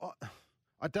 Well,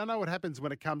 I don't know what happens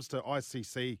when it comes to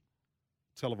ICC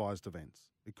televised events.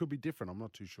 It could be different. I'm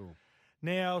not too sure.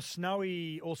 Now,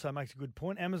 Snowy also makes a good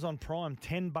point. Amazon Prime,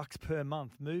 $10 per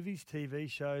month. Movies, TV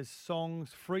shows,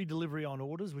 songs, free delivery on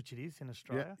orders, which it is in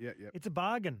Australia. Yeah. It's a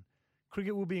bargain.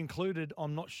 Cricket will be included.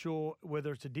 I'm not sure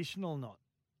whether it's additional or not.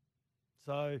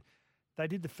 So they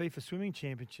did the FIFA Swimming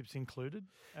Championships included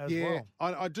as well.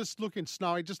 I just looking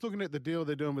at the deal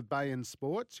they're doing with Bay-In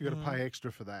Sports, you've got to pay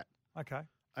extra for that. Okay.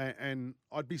 And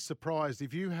I'd be surprised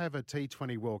if you have a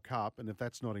T20 World Cup and if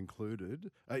that's not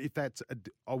included, I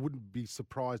wouldn't be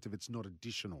surprised if it's not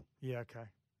additional. Yeah, okay.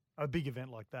 A big event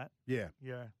like that. Yeah.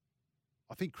 Yeah.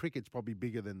 I think cricket's probably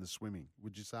bigger than the swimming,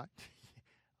 would you say?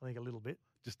 I think a little bit.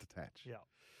 Just a touch.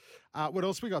 Yeah. What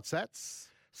else we got, Sats?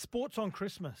 Sports on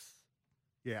Christmas.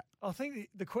 Yeah. I think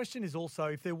the question is also,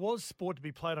 if there was sport to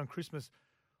be played on Christmas,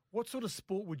 what sort of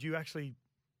sport would you actually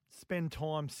spend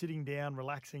time sitting down,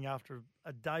 relaxing after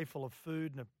a day full of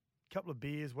food and a couple of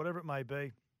beers, whatever it may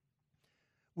be?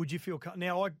 Would you feel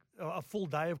now a full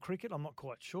day of cricket? I'm not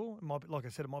quite sure. It might be, like I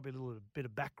said, it might be a little bit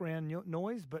of background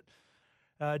noise. But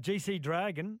GC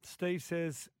Dragon Steve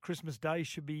says Christmas Day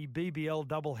should be BBL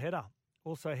double header.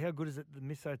 Also, how good is it that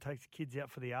Misso takes the kids out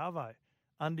for the arvo,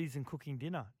 undies and cooking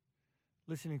dinner?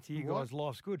 Listening to you guys,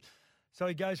 life's good. So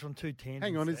he goes from two tangents.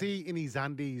 Hang on, there. is he in his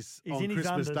undies He's on in his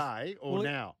Christmas undies. Day or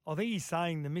now? I think he's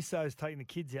saying the Misso's taking the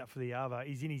kids out for the arvo.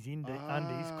 He's in his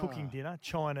undies, cooking dinner,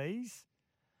 Chinese.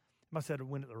 Must have had a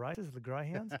win at the races, the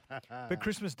Greyhounds. But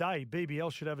Christmas Day,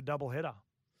 BBL should have a double header.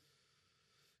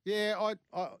 Yeah, I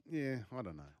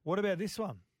don't know. What about this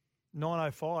one?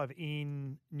 9:05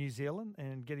 in New Zealand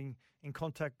and getting in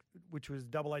contact, which was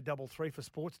 8833 for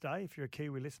Sports Day, if you're a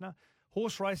Kiwi listener.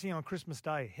 Horse racing on Christmas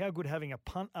Day. How good having a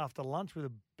punt after lunch with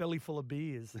a belly full of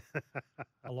beers.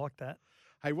 I like that.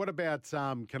 Hey, what about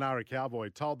Canara Cowboy?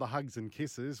 Told the hugs and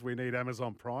kisses we need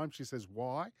Amazon Prime. She says,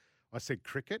 why? I said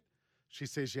cricket. She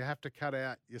says you have to cut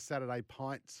out your Saturday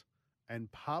pints and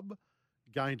pub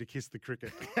going to kiss the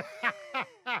cricket.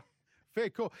 Fair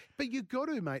call. But you got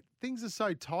to, mate. Things are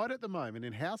so tight at the moment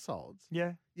in households.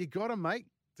 Yeah. You got to make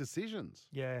decisions.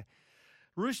 Yeah.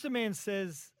 Rooster Man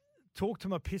says, talk to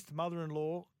my pissed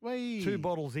mother-in-law, Wee. 2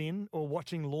 bottles in, or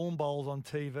watching lawn bowls on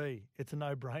TV. It's a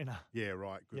no-brainer. Yeah,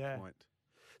 right. Good Yeah. point.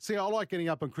 See, I like getting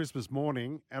up on Christmas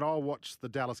morning and I'll watch the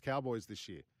Dallas Cowboys this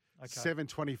year. Okay.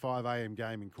 7:25 a.m.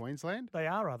 game in Queensland. They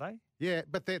are they? Yeah,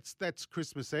 but that's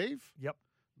Christmas Eve. Yep.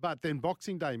 But then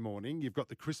Boxing Day morning, you've got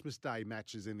the Christmas Day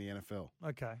matches in the NFL.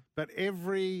 Okay. But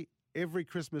every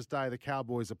Christmas Day, the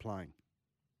Cowboys are playing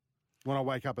when I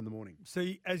wake up in the morning.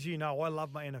 See, as you know, I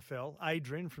love my NFL.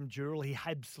 Adrian from Dural, he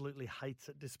absolutely hates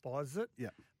it, despises it. Yeah.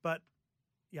 But,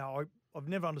 you know, I've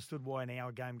never understood why an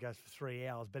hour game goes for 3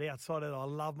 hours. But outside of that, I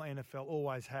love my NFL,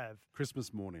 always have.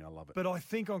 Christmas morning, I love it. But I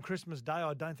think on Christmas Day,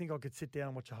 I don't think I could sit down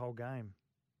and watch a whole game.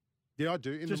 Yeah, I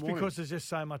do. In the morning. Just because there's just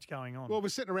so much going on. Well, we're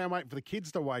sitting around waiting for the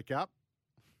kids to wake up.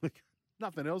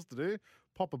 Nothing else to do.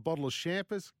 Pop a bottle of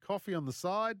champers, coffee on the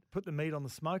side. Put the meat on the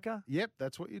smoker. Yep,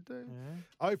 that's what you do.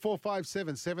 Yeah.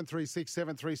 0457 736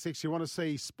 736. You want to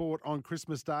see sport on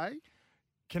Christmas Day?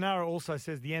 Kanara also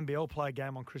says the NBL play a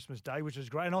game on Christmas Day, which is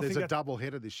great. And There's a double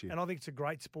header this year. And I think it's a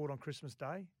great sport on Christmas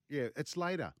Day. Yeah, it's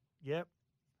later. Yep.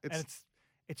 And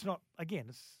it's not, again,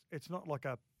 it's not like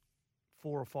a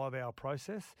 4 or 5 hour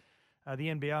process. The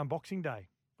NBA on Boxing Day.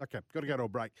 Okay, got to go to a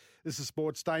break. This is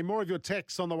Sports Day. More of your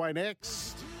texts on the way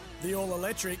next. The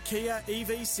all-electric Kia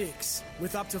EV6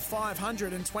 with up to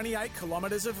 528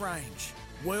 kilometres of range.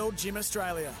 World Gym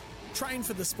Australia. Train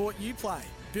for the sport you play,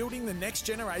 building the next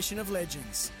generation of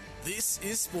legends. This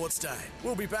is Sports Day.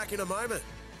 We'll be back in a moment.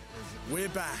 We're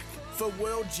back for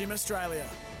World Gym Australia.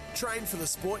 Train for the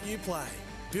sport you play,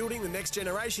 building the next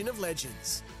generation of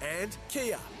legends. And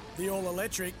Kia. The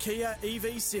all-electric Kia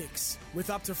EV6 with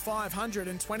up to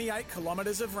 528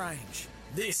 kilometres of range.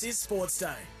 This is Sports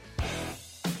Day.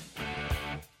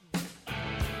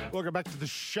 Welcome back to the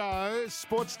show.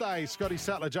 Sports Day. Scotty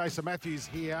Sattler, Jason Matthews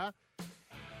here.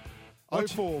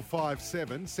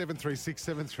 0457 736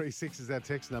 736 is our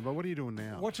text number. What are you doing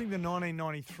now? Watching the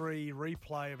 1993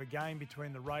 replay of a game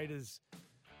between the Raiders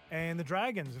and the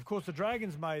Dragons. Of course, the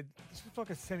Dragons made, this looks like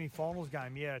a semi-finals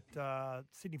game, at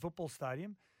Sydney Football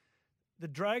Stadium. The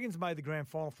Dragons made the grand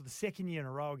final for the second year in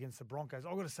a row against the Broncos.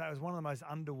 I've got to say, it was one of the most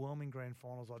underwhelming grand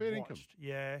finals I've Fair watched. income.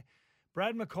 Yeah.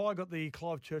 Brad Mackay got the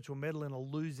Clive Churchill medal in a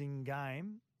losing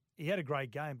game. He had a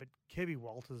great game, but Kevy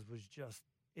Walters was just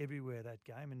everywhere that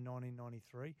game in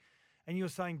 1993. And you were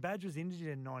saying Badge was injured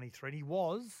in 93, and he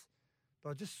was,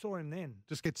 but I just saw him then.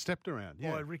 Just get stepped around,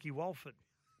 yeah. By Ricky Walford.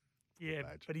 Yeah,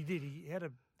 but he did. He had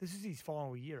this is his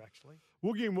final year, actually.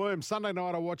 Woogie and Worm, Sunday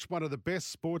night I watched one of the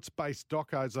best sports-based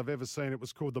docos I've ever seen. It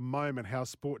was called The Moment, How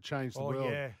Sport Changed the World.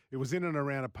 Yeah. It was in and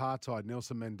around apartheid,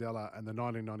 Nelson Mandela, and the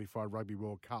 1995 Rugby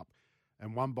World Cup,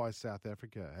 and won by South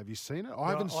Africa. Have you seen it?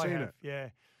 I haven't seen it. Yeah,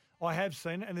 I have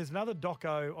seen it. And there's another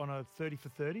doco on a 30 for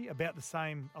 30 about the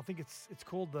same. I think it's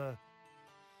called the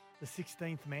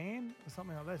 16th Man or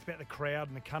something like that. It's about the crowd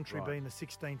and the country being the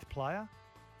 16th player.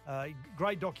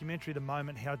 Great documentary, The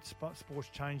Moment, how sports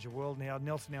changed the world, and how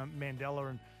Nelson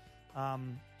Mandela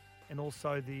and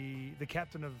also the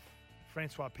captain of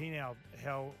Francois Pienaar,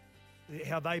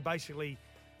 how they basically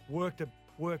worked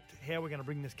how we're going to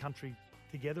bring this country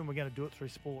together, and we're going to do it through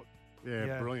sport.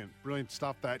 Yeah, brilliant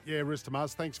stuff that. Yeah, Rooster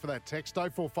Mars, thanks for that text.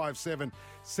 0457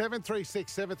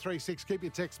 736 736. Keep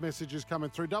your text messages coming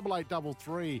through.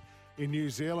 8833 in New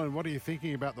Zealand. What are you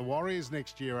thinking about the Warriors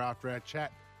next year after our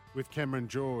chat with Cameron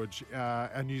George?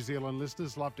 Our New Zealand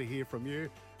listeners, love to hear from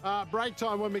you. Break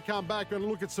time when we come back and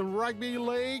look at some rugby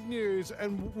league news.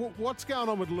 And what's going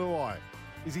on with Luai?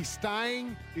 Is he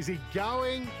staying? Is he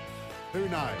going? Who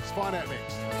knows? Find out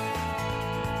next.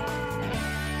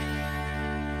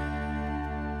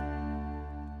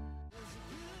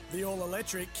 The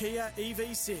all-electric Kia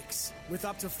EV6 with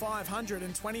up to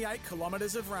 528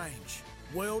 kilometres of range.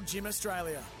 World Gym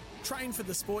Australia. Train for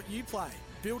the sport you play,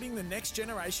 building the next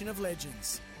generation of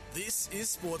legends. This is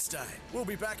Sports Day. We'll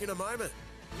be back in a moment.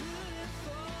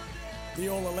 The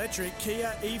all-electric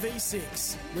Kia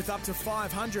EV6 with up to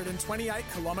 528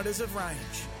 kilometres of range.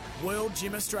 World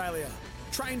Gym Australia.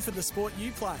 Train for the sport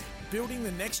you play, building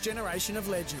the next generation of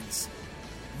legends.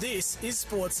 This is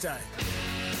Sports Day.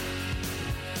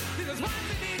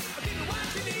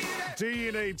 Do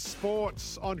you need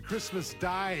sports on Christmas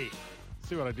Day?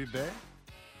 See what I did there?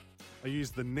 I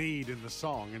used the need in the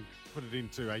song and put it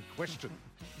into a question.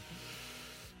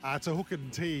 It's a hook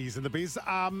and tease in the biz.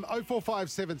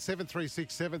 0457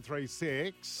 736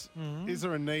 736. Is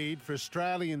there a need for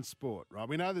Australian sport? Right,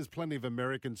 we know there's plenty of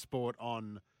American sport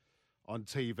on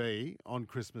TV on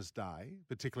Christmas Day,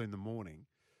 particularly in the morning.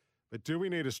 But do we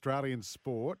need Australian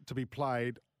sport to be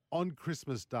played on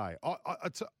Christmas Day?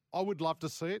 I would love to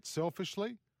see it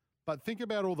selfishly, but think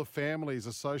about all the families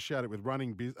associated with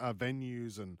running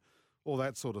venues and all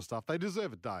that sort of stuff. They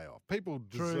deserve a day off. People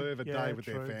deserve a day with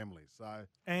their families. So,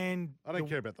 and I don't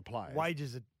care about the players.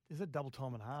 Wages is it double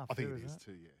time and a half? I think it is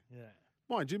too. Yeah. Yeah.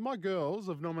 Mind you, my girls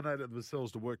have nominated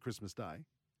themselves to work Christmas Day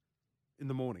in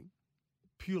the morning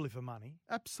purely for money.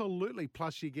 Absolutely.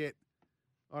 Plus, you get,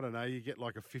 I don't know, you get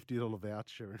like a $50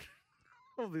 voucher and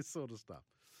all this sort of stuff.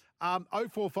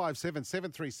 0457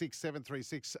 736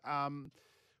 736.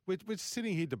 We're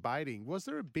sitting here debating, was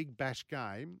there a Big Bash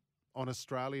game on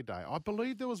Australia Day? I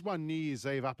believe there was one New Year's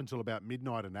Eve up until about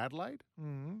midnight in Adelaide.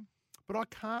 But I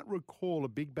can't recall a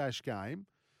Big Bash game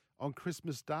on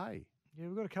Christmas Day. Yeah,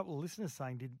 we've got a couple of listeners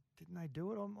saying, didn't they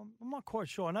do it? I'm not quite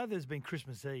sure. I know there's been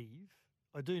Christmas Eve.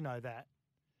 I do know that.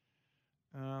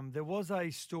 There was a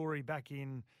story back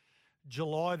in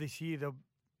July this year. There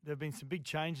have been some big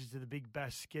changes to the Big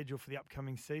Bash schedule for the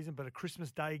upcoming season, but a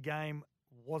Christmas Day game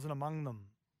wasn't among them,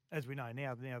 as we know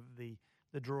now. Now the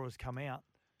draw has come out.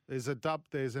 There's an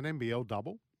NBL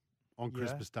double on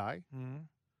Christmas Day. Mm.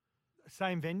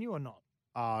 Same venue or not?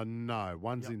 No,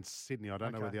 one's in Sydney. I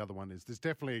don't know where the other one is. There's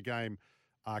definitely a game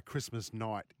Christmas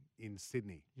night in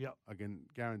Sydney. Yep. I can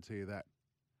guarantee you that.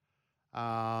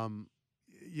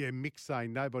 Mick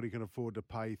saying nobody can afford to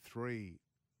pay 3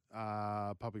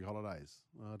 public holidays.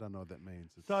 I don't know what that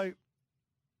means. So,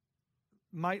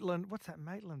 Maitland, what's that?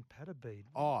 Maitland Patterbead.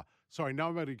 Oh, sorry,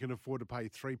 nobody can afford to pay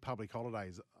 3 public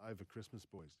holidays over Christmas,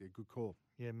 boys. Yeah, good call.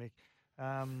 Yeah, Mick.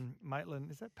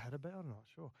 Maitland, is that Patterbead? I'm not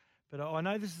sure. But I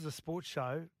know this is a sports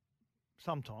show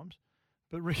sometimes,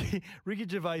 but Ricky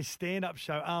Gervais' stand-up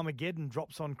show Armageddon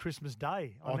drops on Christmas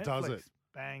Day on Netflix. Does it?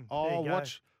 Bang. Oh,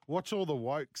 watch all the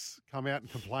wokes come out and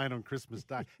complain on Christmas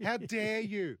Day. How dare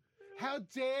you? How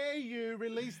dare you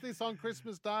release this on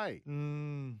Christmas Day?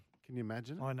 Can you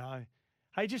imagine it? I know.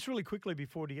 Hey, just really quickly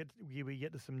before we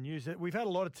get to some news, we've had a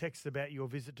lot of texts about your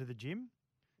visit to the gym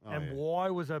why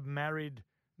was a married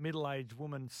middle-aged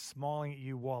woman smiling at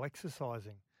you while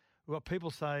exercising? We've got people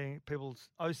saying,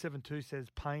 072 says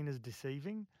pain is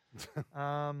deceiving.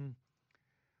 Hi,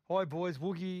 boys.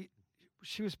 Woogie,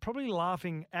 she was probably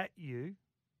laughing at you,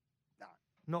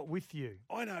 not with you.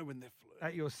 I know when they're flirting.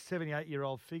 At your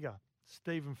 78-year-old figure,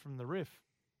 Stephen from the Riff.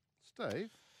 Steve?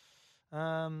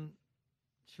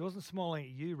 She wasn't smiling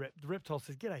at you, The Reptile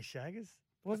says, "G'day, Shaggers."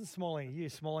 Wasn't smiling at you,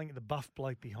 smiling at the buff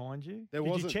bloke behind you. Did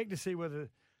you check to see whether...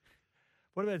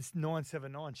 What about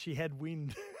 979? She had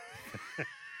wind.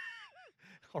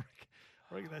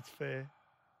 I reckon that's fair.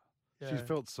 Yeah. She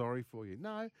felt sorry for you.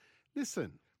 No,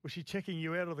 listen. Was she checking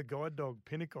you out or the guide dog,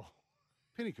 Pinnacle?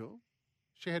 Pinnacle?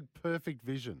 She had perfect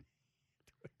vision.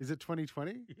 Is it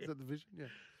 2020? Yeah. Is that the vision? Yeah.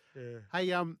 Yeah.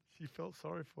 Hey, she felt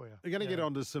sorry for you. We're going to get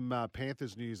on to some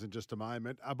Panthers news in just a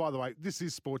moment. By the way, this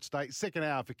is Sportsday. Second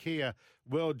hour for Kia,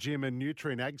 World Gym and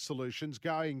Nutrient Ag Solutions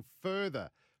going further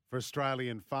for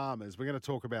Australian farmers. We're going to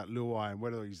talk about Luai and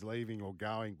whether he's leaving or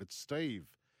going. But Steve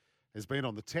has been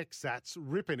on the tech sats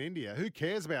ripping India. Who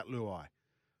cares about Luai?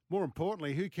 More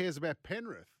importantly, who cares about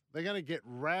Penrith? They're going to get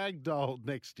ragdolled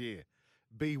next year.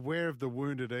 Beware of the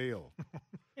wounded eel.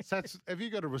 Sats, have you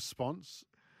got a response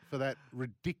for that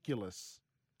ridiculous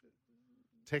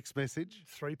text message?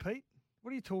 3-peat?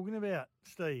 What are you talking about,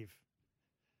 Steve?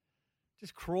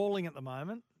 Just crawling at the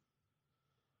moment.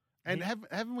 And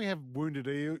haven't we have wounded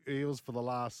eels for the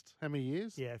last, how many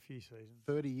years? Yeah, a few seasons.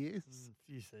 30 years?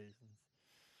 A few seasons.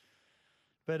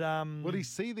 But will he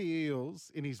see the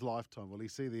Eels in his lifetime? Will he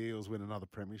see the Eels win another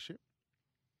premiership?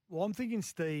 Well, I'm thinking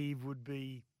Steve would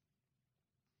be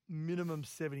minimum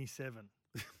 77.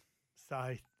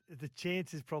 So the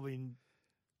chance is probably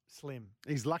slim.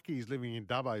 He's lucky he's living in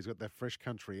Dubbo. He's got that fresh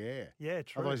country air. Yeah,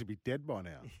 true. Otherwise he'd be dead by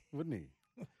now, wouldn't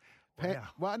he? Wow.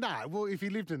 Well, if you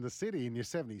lived in the city and you're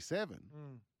 77,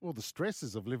 well, the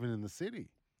stresses of living in the city.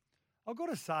 I've got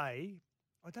to say,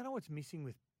 I don't know what's missing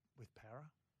with Para.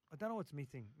 I don't know what's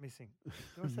missing. Missing?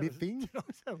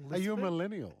 Are you a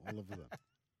millennial, all of that?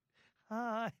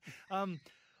 Hi.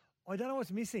 I don't know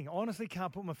what's missing. I honestly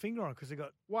can't put my finger on it because I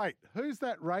got... Wait, who's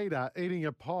that Raider eating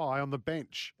a pie on the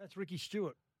bench? That's Ricky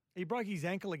Stewart. He broke his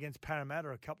ankle against Parramatta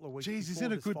a couple of weeks Jeez, he's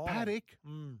in a good paddock.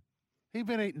 He's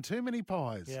been eating too many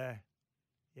pies. Yeah.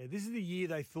 Yeah, this is the year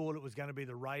they thought it was going to be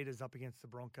the Raiders up against the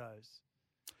Broncos.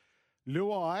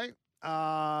 Luai,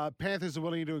 Panthers are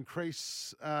willing to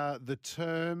increase the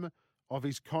term of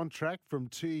his contract from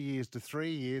 2 years to 3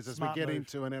 years as Smart we get move.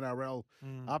 into an NRL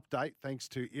update, thanks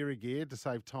to Irrigear to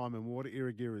save time and water.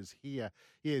 Irrigear is here.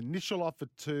 Yeah, initial offer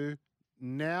 2,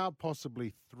 now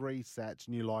possibly 3 sats,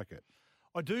 and you like it?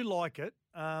 I do like it.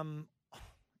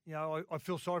 You know, I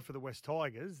feel sorry for the West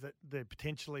Tigers that they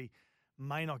potentially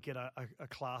may not get a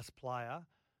class player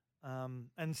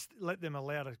and let them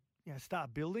allow to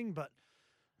start building. But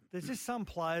there's just some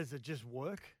players that just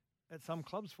work at some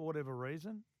clubs for whatever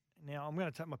reason. Now, I'm going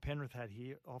to take my Penrith hat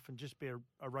here off and just be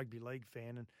a rugby league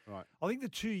fan. And right. I think the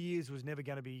 2 years was never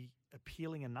going to be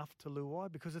appealing enough to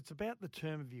Luai because it's about the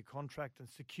term of your contract and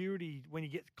security when you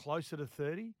get closer to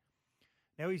 30.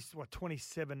 Now he's,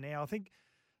 27 now. I think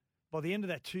by the end of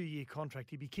that 2-year contract,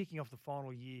 he'd be kicking off the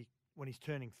final year when he's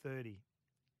turning 30.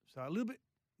 So a little bit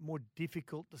more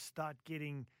difficult to start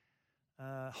getting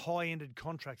high-ended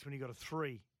contracts when you've got a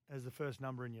 3 as the first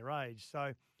number in your age.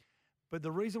 So But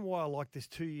the reason why I like this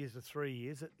 2 years or 3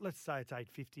 years, let's say it's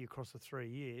 850 across the 3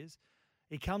 years,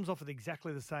 he comes off at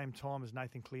exactly the same time as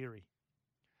Nathan Cleary.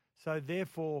 So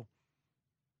therefore,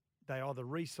 they either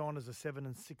re-sign as a 7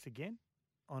 and 6 again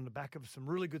on the back of some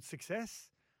really good success,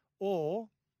 or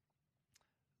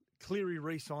Cleary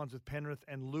re-signs with Penrith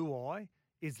and Luai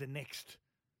is the next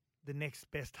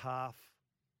best half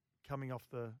coming off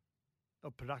the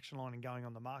production line and going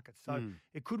on the market. So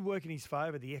it could work in his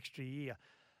favour the extra year.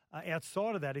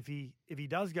 Outside of that, if he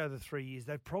does go the 3 years,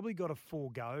 they've probably got to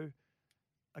forego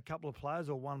a couple of players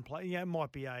or one player. Yeah, it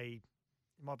might be a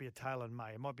Taylor and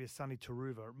May, it might be a Sonny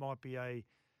Taruva, it might be a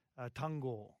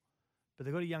Tungor, but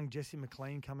they've got a young Jesse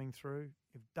McLean coming through.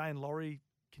 If Dane Laurie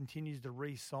continues to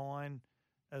re-sign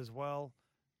as well,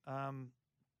 I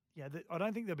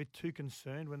don't think they'll be too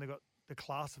concerned when they've got the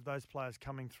class of those players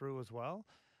coming through as well.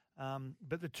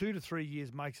 But the 2 to 3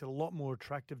 years makes it a lot more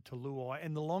attractive to Luai.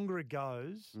 And the longer it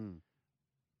goes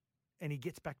and he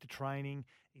gets back to training,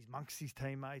 he's amongst his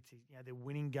teammates, they're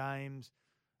winning games.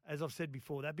 As I've said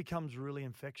before, that becomes really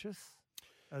infectious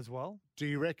as well. Do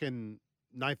you reckon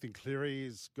Nathan Cleary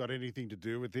has got anything to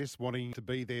do with this, wanting to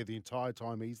be there the entire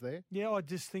time he's there? Yeah, I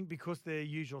just think because they're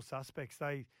usual suspects.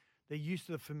 They're used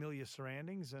to the familiar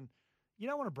surroundings, and you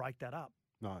don't want to break that up.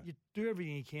 No. You do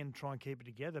everything you can to try and keep it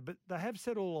together. But they have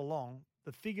said all along,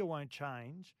 the figure won't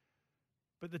change,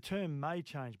 but the term may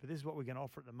change. But this is what we're going to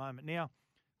offer at the moment. Now,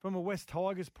 from a West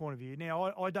Tigers point of view,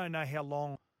 now I don't know how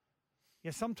long. Yeah,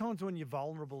 sometimes when you're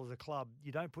vulnerable as a club,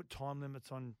 you don't put time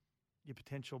limits on your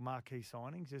potential marquee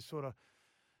signings. There's sort of,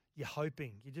 you're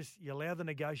hoping. You allow the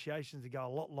negotiations to go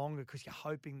a lot longer because you're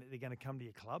hoping that they're going to come to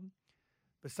your club.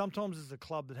 But sometimes as a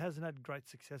club that hasn't had great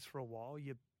success for a while,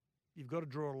 you've got to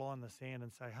draw a line in the sand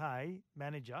and say, hey,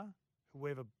 manager,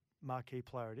 whoever marquee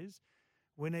player it is,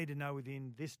 we need to know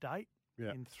within this date,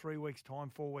 in 3 weeks' time,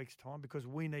 4 weeks' time, because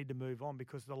we need to move on.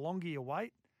 Because the longer you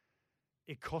wait,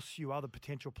 it costs you other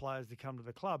potential players to come to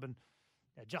the club. And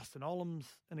Justin Olam's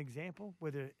an example,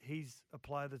 whether he's a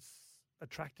player that's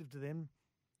attractive to them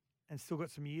and still got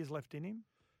some years left in him.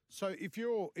 So if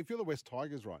you're the West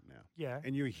Tigers right now,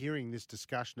 and you're hearing this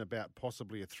discussion about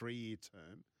possibly a 3-year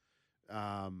term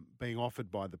being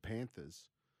offered by the Panthers,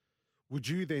 would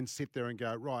you then sit there and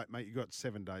go, right, mate, you've got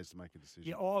 7 days to make a decision?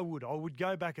 Yeah, I would. I would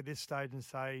go back at this stage and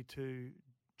say to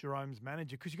Jerome's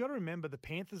manager, because you've got to remember the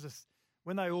Panthers,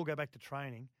 when they all go back to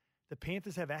training, the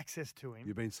Panthers have access to him.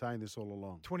 You've been saying this all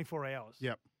along. 24 hours.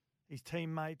 Yep. His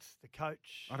teammates, the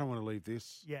coach. I don't want to leave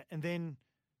this. Yeah, and then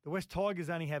the West Tigers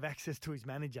only have access to his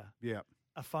manager. Yeah.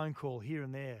 A phone call here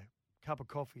and there, cup of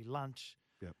coffee, lunch,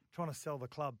 Yep. trying to sell the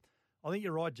club. I think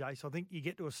you're right, Jace. I think you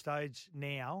get to a stage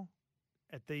now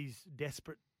at these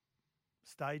desperate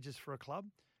stages for a club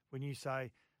when you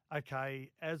say, okay,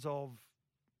 as of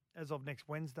next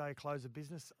Wednesday, close of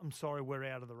business, I'm sorry, we're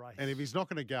out of the race. And if he's not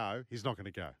going to go, he's not going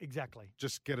to go. Exactly.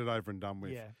 Just get it over and done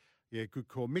with. Yeah. Yeah, good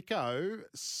call. Miko,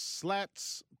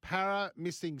 slats, para,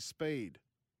 missing speed.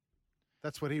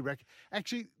 That's what he reckons.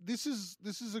 Actually, this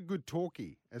is a good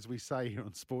talkie, as we say here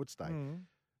on Sportsday.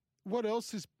 What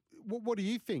else is? What do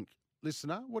you think,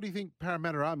 listener? What do you think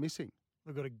Parramatta are missing?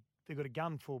 They've got a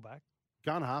gun fullback,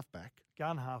 gun halfback.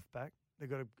 They've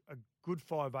got a good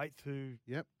 5'8" who.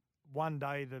 Yep. One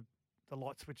day the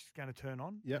light switch is going to turn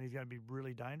on and he's going to be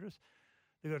really dangerous.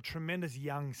 They've got a tremendous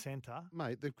young centre.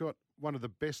 Mate, they've got one of the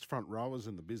best front rowers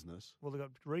in the business. Well, they've got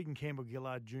Regan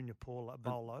Campbell-Gillard, Junior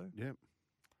Bolo. Yep.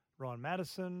 Ryan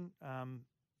Madison.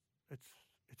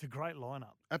 It's a great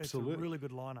lineup. Absolutely. It's a really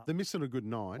good lineup. They're missing a good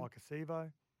 9. Mike Acevo. Well,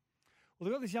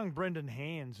 they've got this young Brendan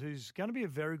Hands who's going to be a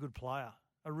very good player,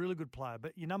 a really good player.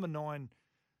 But your number 9,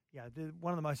 they're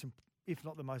one of the most, if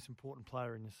not the most important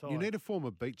player in your side. You need to form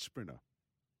a beach sprinter.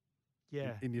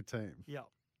 Yeah. In your team. Yeah.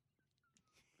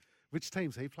 Which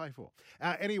teams he play for?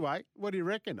 Anyway, what do you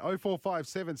reckon?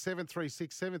 0457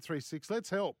 736 736. Let's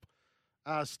help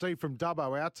Steve from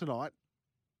Dubbo out tonight.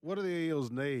 What do the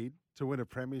Eels need to win a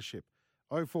premiership?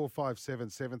 0457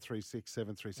 736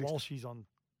 736. While she's on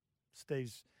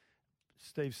Steve's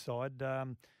side.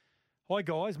 Hi,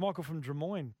 guys. Michael from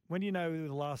Drummoyne. When do you know who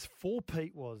the last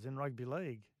 4-peat was in rugby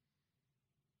league?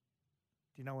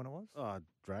 Do you know when it was?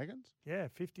 Dragons? Yeah,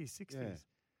 50s, 60s. Yeah. It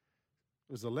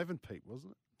was 11-peat,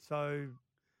 wasn't it? So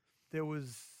there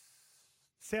was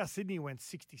South Sydney went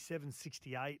 67,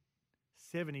 68,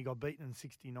 70 got beaten in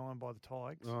 69 by the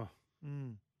Tigers. Oh,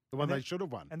 the one they should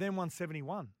have won. And then won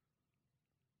 71.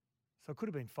 So it could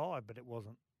have been 5, but it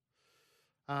wasn't.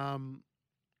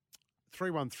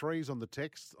 313's on the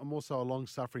text. I'm also a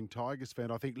long-suffering Tigers fan.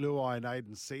 I think Luai and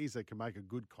Aiden Caesar can make a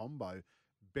good combo.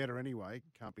 better anyway.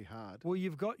 Can't be hard. Well,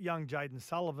 you've got young Jaden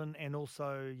Sullivan and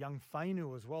also young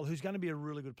Fainu as well, who's going to be a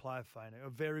really good player, Fainu, a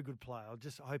very good player. I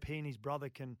just hope he and his brother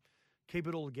can keep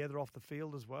it all together off the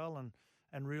field as well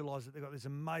and realise that they've got this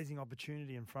amazing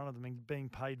opportunity in front of them and being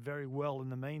paid very well in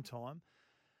the meantime.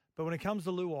 But when it comes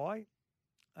to Luai,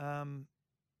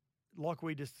 like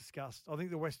we just discussed, I think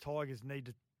the West Tigers need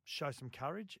to show some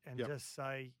courage and just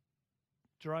say,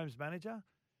 Jerome's manager,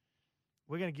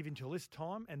 we're going to give you until this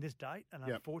time and this date, and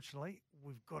unfortunately,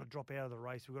 we've got to drop out of the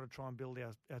race. We've got to try and build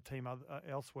our team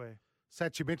elsewhere.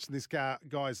 Sat, you mentioned this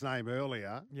guy's name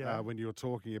earlier when you were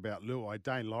talking about Luai,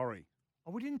 Dane Laurie.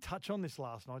 Oh, we didn't touch on this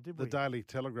last night, did we? The Daily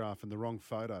Telegraph and the wrong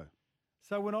photo.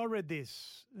 So when I read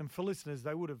this, and for listeners,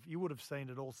 you would have seen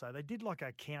it also. They did like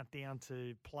a countdown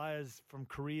to players from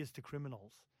careers to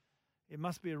criminals. It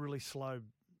must be a really slow,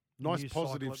 nice news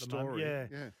positive cycle at the moment. story.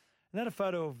 Yeah. And they had a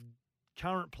photo of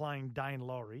current playing Dane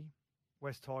Laurie,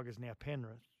 West Tigers now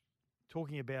Penrith,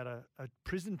 talking about a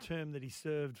prison term that he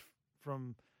served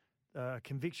from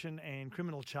conviction and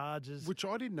criminal charges. Which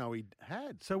I didn't know he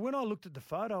had. So when I looked at the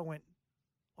photo, I went,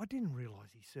 I didn't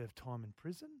realise he served time in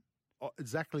prison. Oh,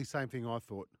 exactly same thing I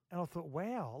thought. And I thought,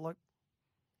 wow, like,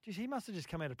 geez, he must have just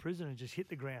come out of prison and just hit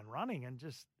the ground running and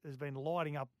just has been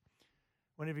lighting up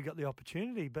whenever he got the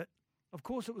opportunity. But, of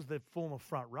course, it was the former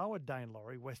front rower, Dane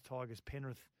Laurie, West Tigers,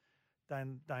 Penrith,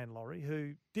 Dane Laurie,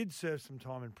 who did serve some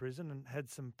time in prison and had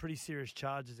some pretty serious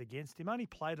charges against him. Only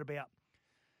played about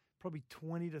probably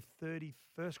 20 to 30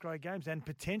 first-grade games and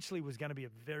potentially was going to be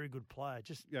a very good player,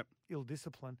 just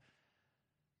ill-disciplined.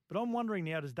 But I'm wondering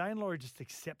now, does Dane Laurie just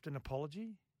accept an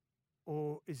apology,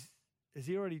 or has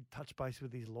he already touched base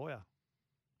with his lawyer?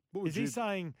 Is he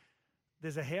saying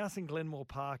there's a house in Glenmore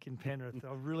Park in Penrith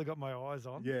I've really got my eyes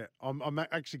on? Yeah, I'm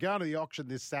actually going to the auction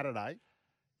this Saturday.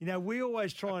 You know, we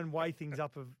always try and weigh things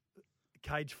up of a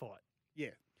cage fight.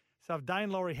 Yeah. So if Dane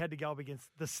Laurie had to go up against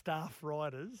the Staff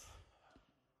Riders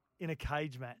in a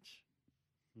cage match,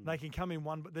 they can come in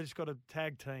one, but they've just got a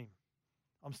tag team.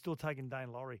 I'm still taking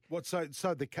Dane Laurie. What? So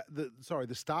the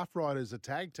Staff Riders are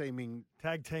tag teaming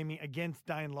against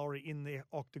Dane Laurie in the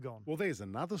octagon. Well, there's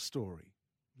another story.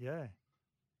 Yeah,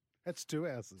 that's 2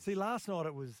 houses. See, last night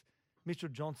it was Mitchell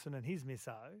Johnson and his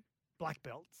misso, black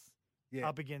belts,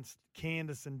 up against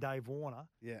Candace and Dave Warner.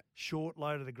 Yeah, short,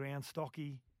 low to the ground,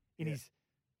 stocky in his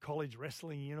college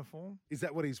wrestling uniform. Is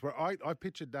that what he's wearing? I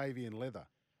pictured Davey in leather.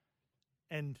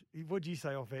 And what did you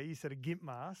say off air? You said a gimp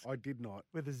mask. I did not.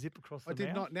 With a zip across the mouth. I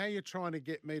did not. mouth. Now you're trying to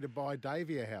get me to buy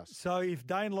Davey a house. So if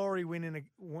Dane Laurie went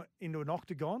into an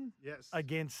octagon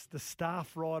against the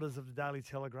Staff Riders of the Daily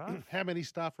Telegraph. How many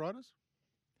Staff Riders?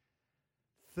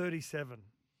 37.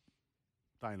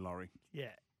 Dane Laurie. Yeah.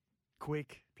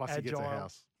 Quick, plus agile. He gets a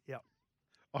house. Yep.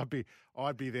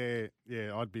 I'd be there.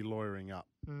 Yeah, I'd be lawyering up.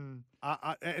 And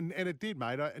it did,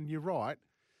 mate. And you're right.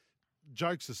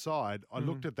 Jokes aside, I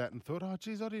looked at that and thought, oh,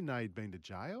 geez, I didn't know he'd been to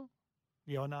jail.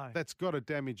 Yeah, I know. That's got to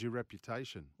damage your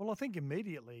reputation. Well, I think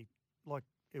immediately, like,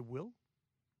 it will.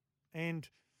 And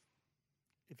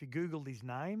if you Googled his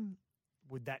name,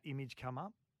 would that image come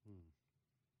up?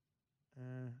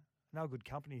 No good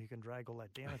company who can drag all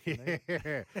that down if you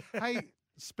need. Hey,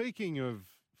 speaking of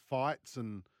fights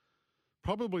and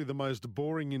probably the most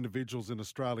boring individuals in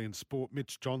Australian sport,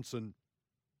 Mitch Johnson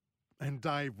and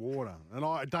Dave Warner. And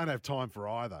I don't have time for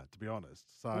either, to be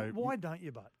honest. So why don't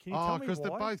you, Bud? Can you tell me why? Because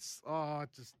they're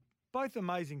both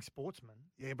amazing sportsmen.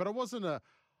 Yeah, but it wasn't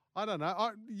I don't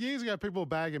know. Years ago, people were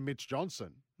bagging Mitch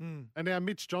Johnson. And now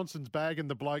Mitch Johnson's bagging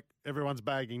the bloke everyone's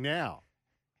bagging now.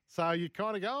 So you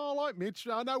kind of go, oh, I like Mitch.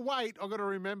 Oh, no, wait, I've got to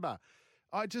remember.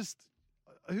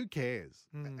 Who cares?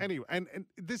 Anyway, and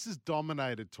this has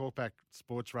dominated Talkback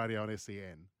Sports Radio on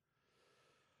SEN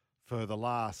for the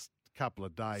last couple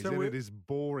of days, and it is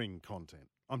boring content.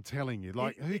 I'm telling you.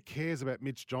 Like, who cares about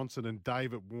Mitch Johnson and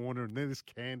David Warner and then this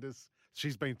Candace?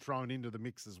 She's been thrown into the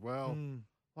mix as well.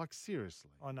 Like,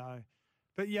 seriously. I know.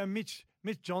 But, yeah, Mitch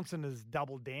Johnson has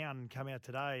doubled down and come out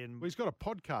today. And he's got a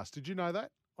podcast. Did you know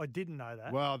that? I didn't know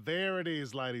that. Well, there it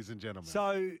is, ladies and gentlemen.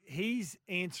 So he's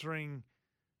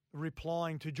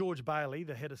replying to George Bailey,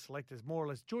 the head of selectors, more or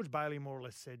less. George Bailey more or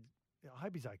less said, I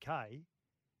hope he's okay.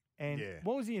 And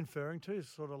what was he inferring to?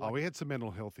 Sort of like, he had some mental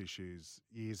health issues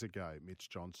years ago, Mitch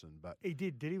Johnson. But he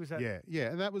did he? Was that? Yeah,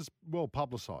 and that was well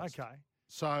publicised. Okay.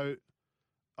 So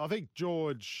I think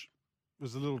George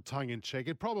was a little tongue-in-cheek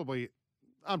and probably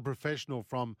unprofessional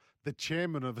from the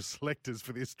chairman of the selectors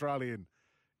for the Australian,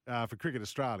 for Cricket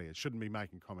Australia. Shouldn't be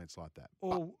making comments like that.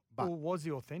 Or was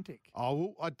he authentic? Oh,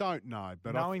 well, I don't know.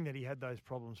 But knowing that he had those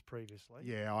problems previously.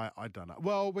 Yeah, I don't know.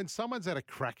 Well, when someone's had a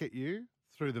crack at you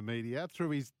through the media,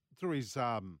 through his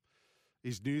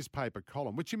his newspaper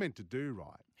column, which he meant to do,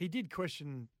 right? He did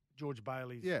question George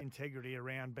Bailey's Yeah. integrity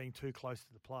around being too close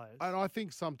to the players. And I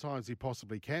think sometimes he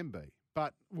possibly can be.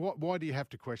 But why do you have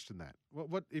to question that?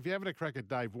 What if you're having a crack at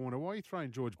Dave Warner, why are you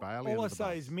throwing George Bailey All under I the say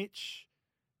bus? is, Mitch,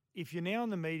 if you're now in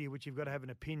the media, which you've got to have an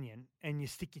opinion, and you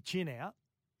stick your chin out,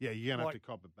 Yeah, you're going to like have to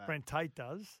cop it back. Brent Tate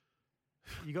does,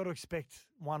 you got to expect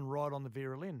one right on the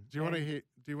Vera Lynn. Do you want to hear?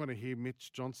 Do you want to hear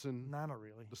Mitch Johnson? No, not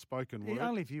really. The spoken word.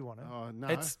 Only if you want to. Oh no.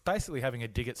 It's basically having a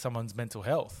dig at someone's mental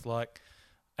health,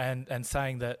 and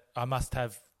saying that I must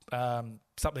have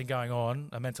something going on,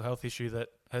 a mental health issue that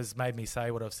has made me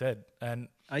say what I've said. And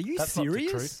Are you that's not the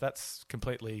serious? truth. That's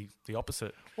completely the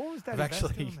opposite. What was Daddy I've Vass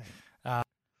actually, doing there?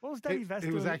 What was Daddy Vass he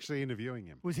doing? was actually interviewing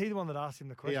him. Was he the one that asked him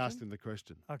the question? He asked him the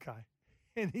question. Okay.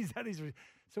 And is that his...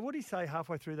 So what did he say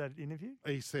halfway through that interview?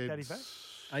 He said, Daddy Vass?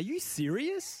 Are you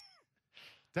serious?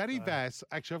 Daddy Vass,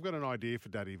 actually, I've got an idea for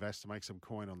Daddy Vass to make some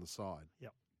coin on the side.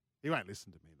 Yep. He won't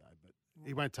listen to me, though, but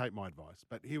he won't take my advice.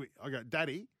 But I go,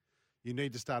 Daddy, you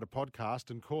need to start a podcast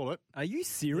and call it. Are you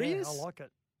serious? Yeah, I like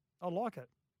it. I like it.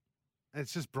 And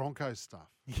it's just Broncos stuff.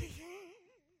 He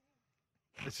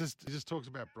just talks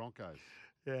about Broncos.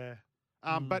 Yeah.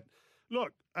 But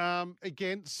look,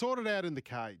 again, sort it out in the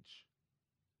cage.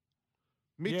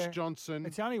 Mitch Yeah. Johnson.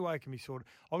 It's the only way it can be sorted.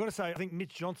 I've got to say, I think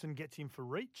Mitch Johnson gets him for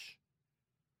reach,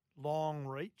 long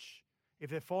reach. If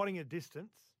they're fighting at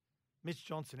distance, Mitch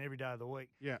Johnson every day of the week.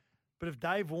 Yeah. But if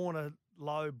Dave Warner,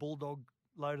 bulldog,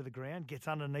 low to the ground, gets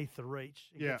underneath the reach,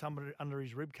 it gets under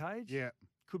his rib cage, Yeah.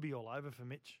 could be all over for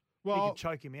Mitch. Well, he could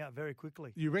choke him out very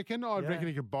quickly. You reckon? I Yeah. reckon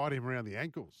he could bite him around the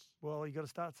ankles. Well, you got to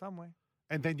start somewhere.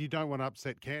 And then you don't want to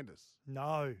upset Candace.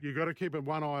 No. You've got to keep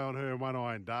one eye on her and one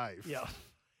eye on Dave. Yeah.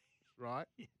 Right?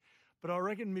 But I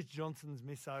reckon Mitch Johnson's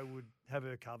misso would have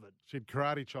her covered. She'd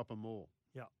karate chop them all.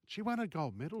 Yeah. She won a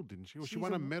gold medal, didn't she? Or she She's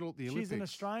won a medal at the Olympics. She's an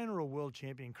Australian or a world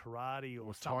champion karate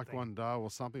or something. Taekwondo or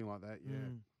something like that,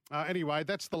 yeah. Anyway,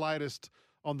 that's the latest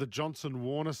on the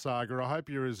Johnson-Warner saga. I hope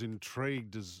you're as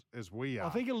intrigued as we are. I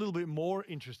think a little bit more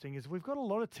interesting is we've got a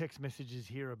lot of text messages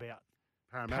here about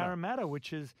Parramatta,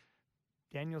 which is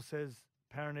Daniel says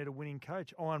Parramatta winning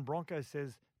coach. Iron Bronco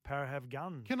says Para have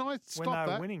guns. Can I stop when they're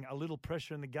that? winning, a little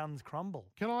pressure and the guns crumble.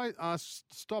 Can I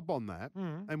stop on that?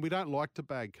 And we don't like to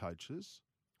bag coaches.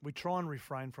 We try and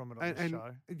refrain from it on the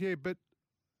show. Yeah, but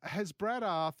has Brad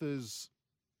Arthur's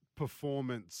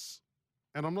performance,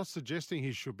 and I'm not suggesting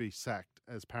he should be sacked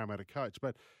as Parramatta coach,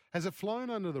 but has it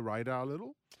flown under the radar a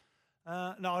little?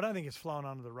 No, I don't think it's flown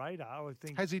under the radar. I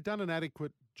think Has he done an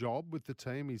adequate job with the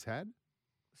team he's had?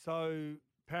 so.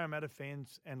 Parramatta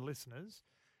fans and listeners,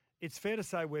 it's fair to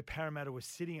say where Parramatta was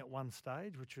sitting at one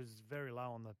stage, which was very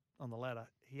low on the ladder.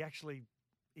 He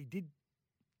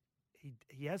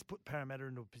has put Parramatta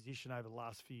into a position over the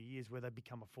last few years where they've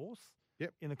become a force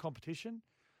in the competition,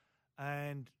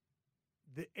 and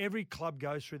every club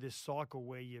goes through this cycle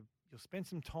where you'll spend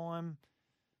some time,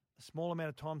 a small amount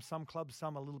of time. Some clubs,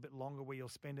 some a little bit longer, where you'll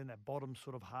spend in that bottom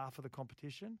sort of half of the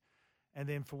competition, and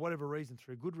then for whatever reason,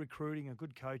 through good recruiting and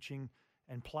good coaching,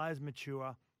 and players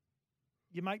mature,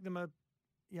 you make them a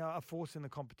force in the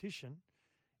competition,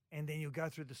 and then you'll go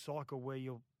through the cycle where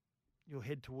you'll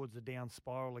head towards the down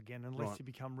spiral again unless you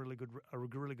become a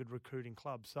really good recruiting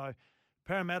club. So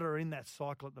Parramatta are in that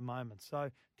cycle at the moment.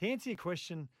 So to answer your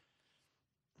question,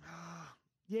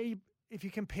 if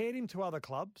you compared him to other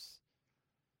clubs,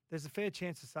 there's a fair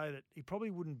chance to say that he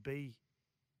probably wouldn't be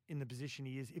in the position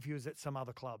he is if he was at some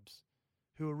other clubs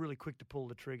who are really quick to pull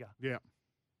the trigger. Yeah.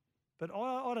 But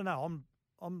I don't know.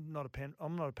 I'm not a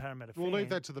Parramatta fan. We'll leave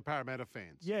that to the Parramatta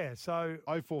fans. Yeah, so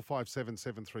 0457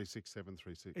 736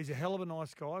 736. he's a hell of a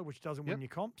nice guy, which doesn't win Yep. your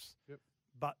comps. Yep.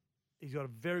 But he's got a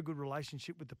very good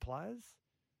relationship with the players,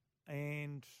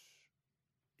 and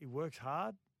he works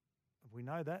hard. We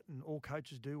know that, and all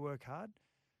coaches do work hard.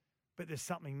 But there's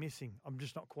something missing. I'm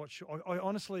just not quite sure. I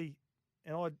honestly,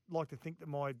 and I'd like to think that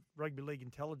my rugby league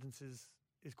intelligence is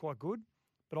quite good,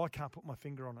 but I can't put my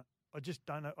finger on it. I just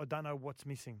don't know. I don't know what's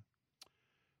missing.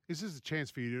 This is a chance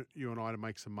for you and I to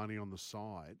make some money on the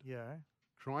side. Yeah.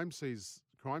 Crime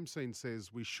Scene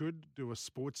says we should do a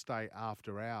sports day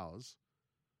after hours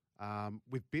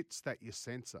with bits that you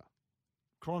censor.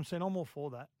 Crime Scene, I'm all for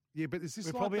that. Yeah, but is this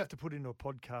We like probably that? have to put into a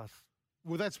podcast.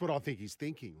 Well, that's what I think he's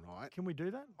thinking, right? Can we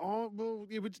do that? Oh, well,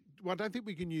 yeah, I don't think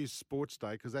we can use Sports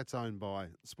Day because that's owned by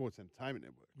Sports Entertainment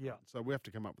Network. Yeah. So we have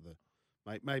to come up with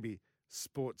maybe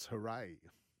Sports Hooray.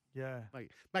 Yeah.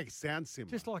 Make it sound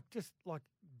similar. Just like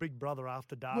Big Brother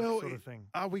After Dark sort of thing.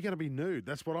 Are we going to be nude?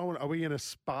 That's what I want. Are we in a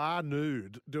spa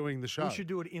nude doing the show? We should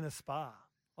do it in a spa.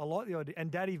 I like the idea. And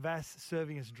Daddy Vass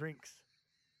serving us drinks.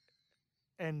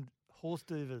 And horse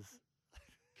duvers.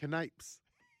 Canapes.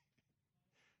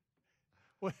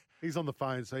 He's on the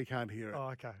phone, so he can't hear it. Oh,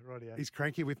 okay. Rightio. He's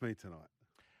cranky with me tonight.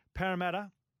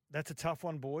 Parramatta, that's a tough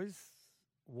one, boys.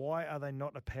 Why are they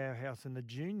not a powerhouse in the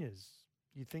juniors?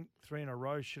 You think 3 in a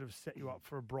row should have set you up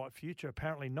for a bright future.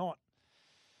 Apparently not.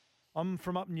 I'm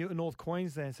from up North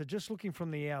Queensland, so just looking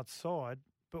from the outside,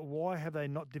 but why have they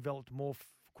not developed more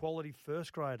quality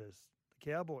first graders?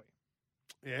 The Cowboy.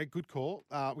 Yeah, good call.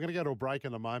 We're going to go to a break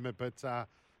in a moment, but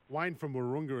Wayne from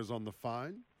Warunga is on the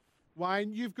phone.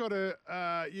 Wayne, you've got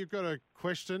a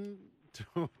question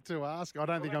to ask. I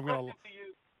don't think I'm going to.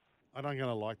 I don't going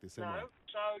to like this. No. Anyway.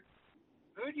 So,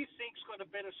 who do you think's got a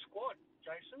better squad,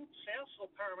 Jason? South or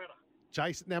Parramatta?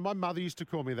 Jason. Now, my mother used to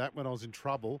call me that when I was in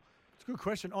trouble. It's a good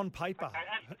question. On paper.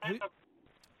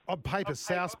 On paper,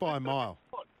 South by a mile.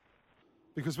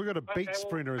 Because we've got a beat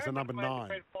sprinter as a number 9.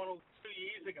 Grand final 2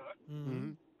 years ago.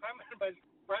 Mm-hmm.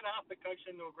 Brad Arthur coached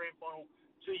into a grand final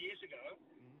 2 years ago,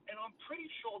 and I'm pretty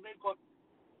sure they've got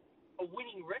a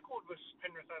winning record with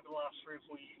Penrith over the last 3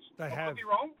 or 4 years. They I have. could be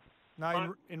wrong.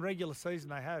 No, in regular season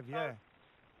they have, yeah.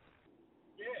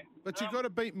 Yeah. But you've got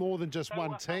to beat more than just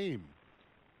one team,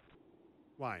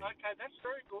 Wayne. Okay, that's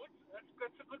very good.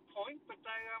 That's a good point. But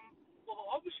they,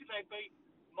 obviously they beat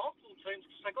multiple teams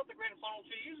because they got the grand final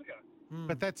 2 years ago.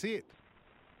 But that's it.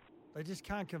 They just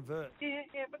can't convert. Yeah,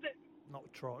 but Not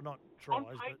tries, on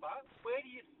paper, but where do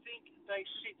you think they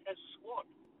sit as a squad?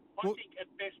 I think at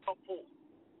best top 4.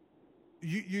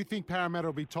 You think Parramatta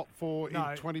will be top 4 No,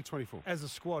 in 2024? as a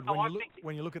squad, No,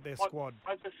 when you look at their squad.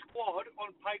 As a squad, on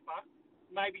paper,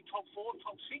 maybe top 4,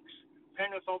 top 6.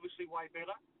 Penrith obviously way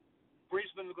better.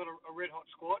 Brisbane have got a red-hot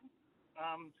squad.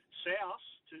 South,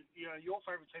 your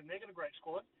favourite team, they've got a great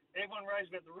squad. Everyone raves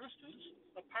about the Roosters.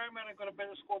 Have Parramatta got a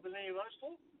better squad than any of those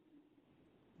 4?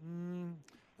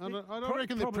 I don't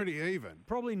reckon they're pretty even.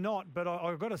 Probably not, but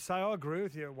I've got to say I agree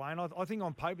with you, Wayne. I think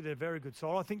on paper they're a very good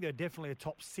side. I think they're definitely a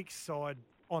top 6 side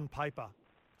on paper.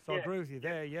 So I agree with you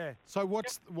there, yeah. So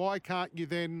why can't you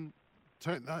then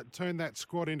turn that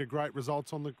squad into great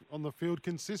results on the field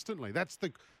consistently? That's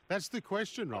the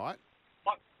question, right?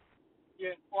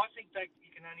 I think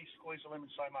you can only squeeze a lemon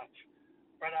so much.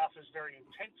 Brad Arthur's very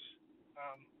intense.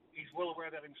 He's well aware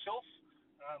of that himself.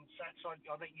 So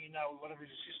I think one of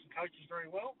his assistant coaches very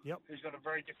well. Yep. Who's got a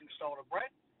very different style to Brad.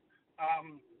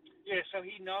 So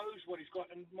he knows what he's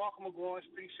got. And Michael Maguire's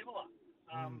pretty similar.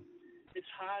 It's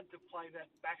hard to play that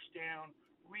backs down,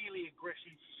 really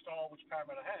aggressive style which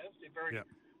Parramatta have. They're very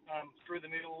through the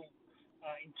middle,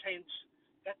 intense.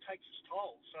 That takes its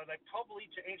toll. So they probably,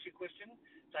 to answer your question,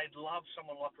 they'd love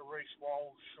someone like a Reece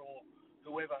Walsh or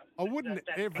whoever.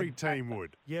 Every team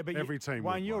would. Yeah, but every team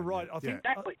would. Wayne, you're right. I think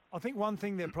Exactly. I think one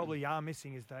thing they probably are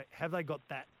missing is have they got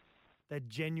that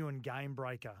genuine game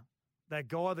breaker, that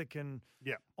guy that can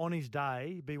on his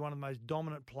day be one of the most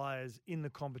dominant players in the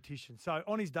competition. So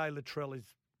on his day, Latrell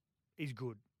is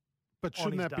good. But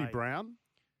shouldn't that be Brown?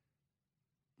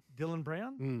 Dylan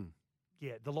Brown?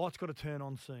 Yeah, the light's got to turn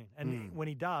on soon. And when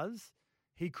he does,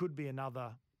 he could be another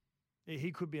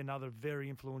very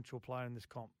influential player in this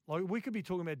comp. Like we could be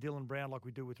talking about Dylan Brown like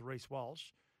we do with Reece Walsh.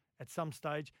 At some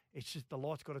stage, it's just the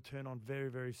light's got to turn on very,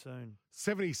 very soon.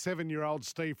 77-year-old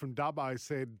Steve from Dubbo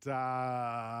said,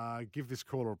 give this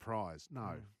caller a prize.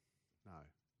 No.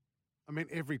 I mean,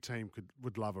 every team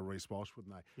would love a Reece Walsh,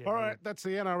 wouldn't they? Yeah, all right, that's the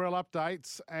NRL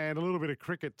updates and a little bit of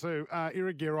cricket too.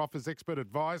 Irrigear offers expert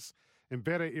advice and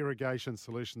better irrigation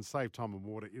solutions. Save time and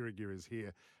water. Irrigear is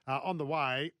here. On the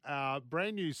way,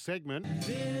 brand new segment.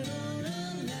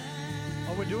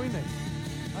 Oh, we're doing this.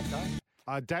 Okay.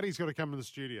 Daddy's got to come in the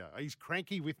studio. He's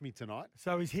cranky with me tonight.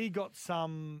 So has he got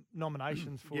some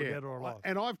nominations for Dead or Alive?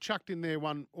 And I've chucked in there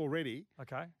one already.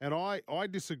 Okay. And I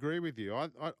disagree with you. I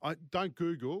don't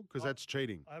Google because that's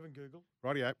cheating. I haven't Googled.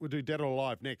 Rightio. We'll do Dead or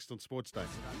Alive next on Sportsday.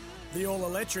 The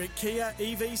all-electric Kia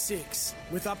EV6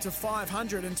 with up to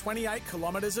 528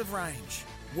 kilometres of range.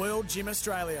 World Gym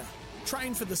Australia.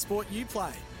 Train for the sport you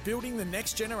play. Building the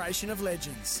next generation of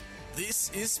legends. This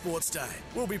is Sportsday.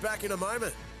 We'll be back in a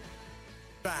moment.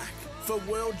 Back for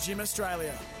World Gym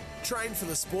Australia. Train for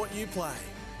the sport you play.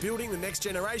 Building the next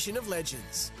generation of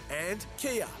legends. And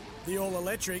Kia. The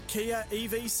all-electric Kia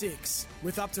EV6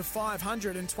 with up to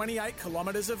 528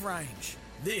 kilometres of range.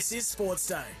 This is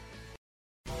Sportsday.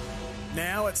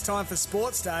 Now it's time for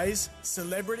Sportsday's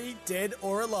Celebrity Dead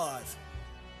or Alive.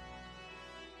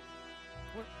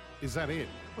 What is that it?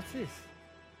 What's this?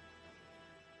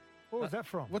 What was that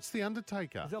from? What's The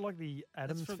Undertaker? Is that like the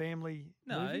Addams Family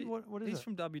movie? What is he's it?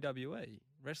 from WWE,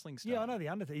 wrestling star. Yeah, I know The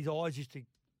Undertaker. His eyes used to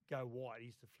go white. He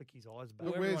used to flick his eyes back.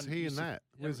 Well, where's he in that?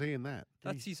 Where's he in that?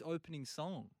 That's his opening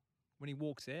song when he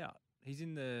walks out. He's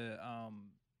in the,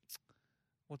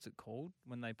 what's it called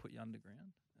when they put you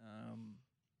underground?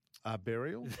 A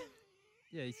burial?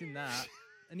 Yeah, he's in that.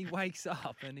 And he wakes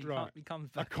up and he, Right. he comes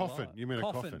A back coffin. alive. You mean a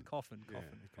coffin? Coffin. Yeah,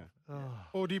 okay. Oh.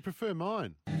 Or do you prefer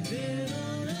mine?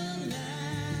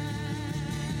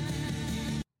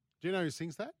 Do you know who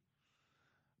sings that?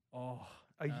 Oh,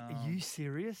 Are you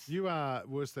serious? You are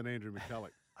worse than Andrew McCulloch.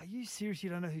 Are you serious? You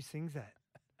don't know who sings that?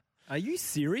 Are you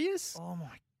serious? Oh,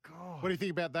 my God. What do you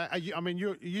think about that? Are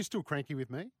you still cranky with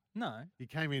me? No. You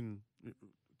came in.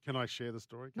 Can I share the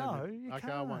story? No, Came in- you okay, I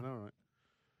can't. won't. All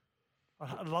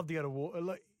right. I'd love to go to war. I'd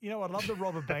love to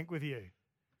rob a bank with you.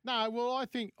 No, well, I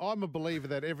think I'm a believer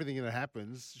that everything that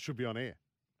happens should be on air.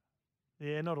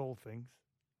 Yeah, not all things.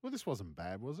 Well, this wasn't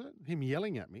bad, was it? Him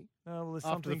yelling at me No, well, there's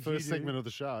some after the things you first do. segment of the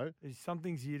show. There's some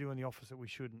things you do in the office that we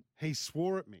shouldn't. He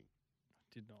swore at me.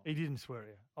 Did not. He didn't swear at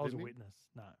you. I was Didn't a he? witness.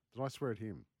 No. Did I swear at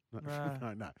him? No,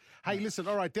 No. no. Hey, listen,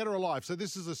 all right, Dead or Alive. So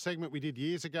this is a segment we did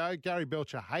years ago. Gary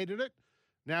Belcher hated it.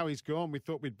 Now he's gone. We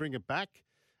thought we'd bring it back.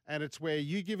 And it's where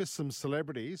you give us some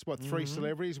celebrities, three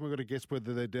celebrities, and we've got to guess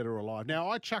whether they're dead or alive. Now,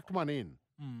 I chucked one in,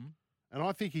 and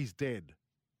I think he's dead.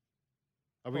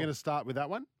 Are we going to start with that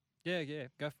one? Yeah,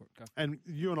 go for it. And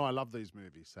you and I love these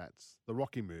movies, Sats, the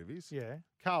Rocky movies. Yeah.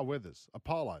 Carl Weathers,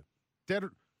 Apollo. Dead?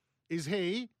 Is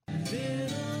he?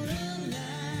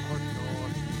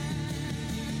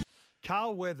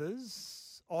 Carl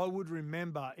Weathers, I would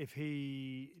remember if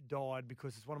he died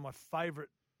because it's one of my favourite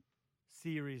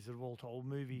series of all time,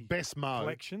 movie Best Mo.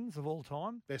 collections of all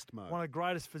time. Best Mo. One of the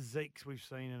greatest physiques we've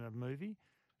seen in a movie.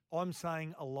 I'm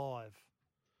saying alive.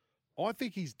 I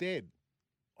think he's dead.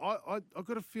 I've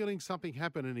got a feeling something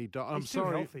happened and he died. I'm He's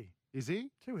sorry. too healthy. Is he?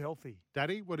 Too healthy.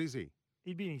 Daddy, what is he?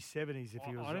 He'd be in his 70s if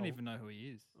he was I don't old. even know who he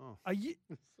is. Oh. Are you...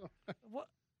 what?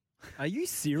 Are you Is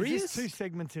serious? this two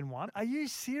segments in one? Are you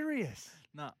serious?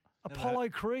 No. Apollo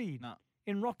Creed No.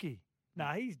 in Rocky. No,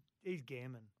 he's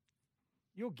gammon.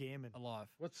 You're gammon. Alive.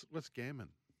 What's gammon?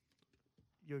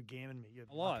 You're gammon me. You're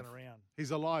Alive. mucking around.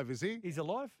 He's alive, is he? He's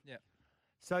alive? Yeah.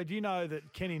 So do you know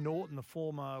that Kenny Norton, the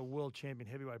former world champion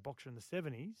heavyweight boxer in the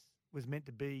 70s, was meant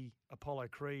to be Apollo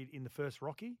Creed in the first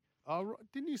Rocky? Oh, right.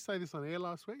 Didn't you say this on air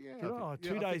last week? Yeah.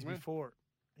 Two days before it,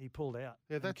 he pulled out.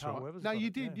 Yeah, and that's Carl right. Weathers No, got you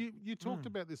it, did. yeah. You talked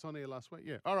about this on air last week.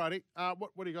 Yeah. All righty.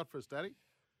 What do you got for us, Daddy?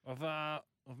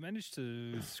 I've managed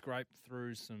to scrape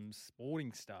through some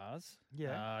sporting stars.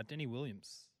 Yeah. Denny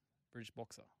Williams, British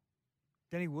boxer.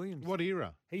 Danny Williams. What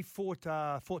era? He fought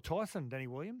Tyson, Danny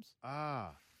Williams.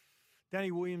 Ah, Danny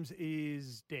Williams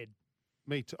is dead.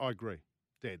 me too. I agree.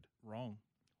 Dead. Wrong.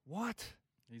 What?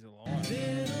 He's alive.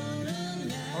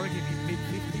 I reckon he's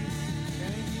mid-50s,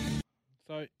 Danny.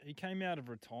 So he came out of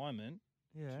retirement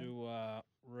Yeah. to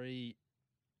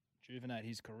rejuvenate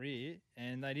his career,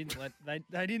 and they didn't let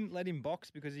they didn't let him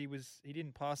box because he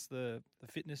didn't pass the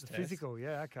fitness The test. physical,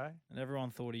 yeah, okay. And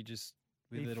everyone thought he just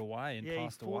withered f- away and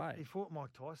passed away. He fought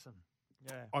Mike Tyson.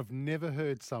 Yeah. I've never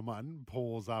heard someone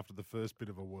pause after the first bit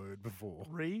of a word before.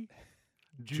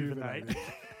 Rejuvenate.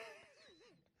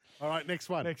 All right, next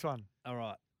one. Next one. All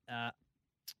right,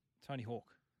 Tony Hawk.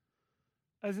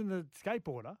 As in the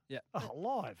skateboarder? Yeah. Oh,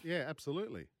 alive. Yeah,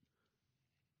 absolutely.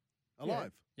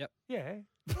 Alive. Yep. Yeah.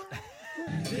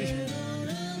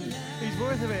 He's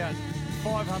worth about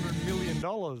 $500 million.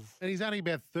 And he's only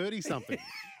about 30-something.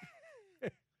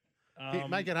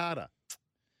 Make it harder.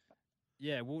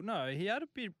 Yeah, well, no, he had a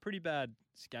pretty bad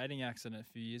skating accident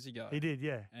a few years ago. He did,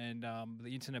 yeah. And the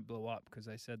internet blew up because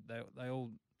they said they all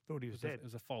Thought he was dead. It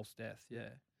was a false death, yeah.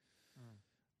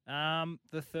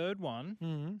 The third one,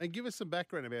 And give us some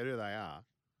background about who they are.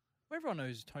 everyone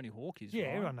knows Tony Hawk is, Yeah,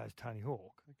 right? everyone knows Tony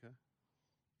Hawk. Okay.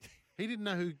 He didn't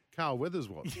know who Carl Weathers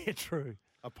was. Yeah, true.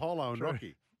 Apollo and True.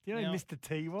 Rocky. Do you know Now- who Mr.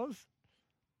 T was?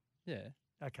 Yeah.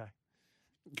 Okay.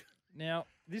 Now,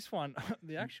 this one,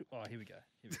 the actual... Oh, here we go.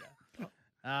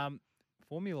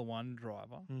 Formula One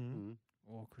driver,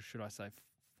 or should I say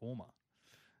former.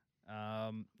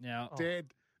 Now,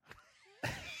 Dead.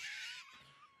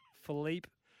 Philippe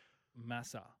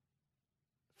Massa.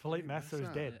 Philippe Massa is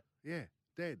dead. Yeah,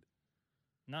 dead.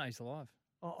 No, he's alive.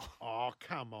 Oh,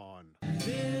 come on.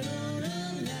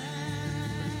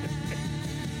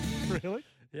 Really?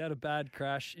 He had a bad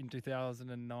crash in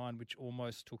 2009, which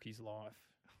almost took his life.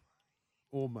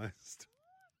 Almost.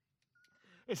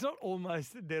 It's not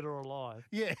almost dead or alive.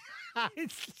 Yeah.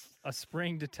 It's A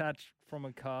spring detached from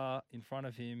a car in front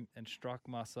of him and struck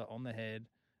Massa on the head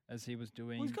as he was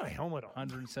doing Well, he's got a helmet on.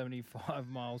 175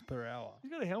 miles per hour.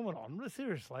 He's got a helmet on.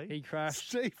 Seriously. He crashed,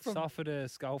 Steve from- suffered a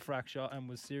skull fracture, and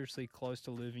was seriously close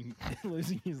to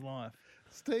losing his life.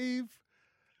 Steve,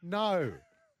 no.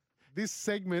 This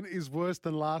segment is worse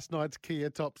than last night's Kia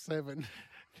Top 7.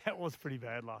 That was pretty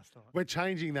bad last night. We're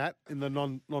changing that in the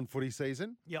non-footy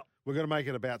season. Yep. We're going to make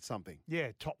it about something.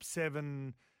 Yeah, top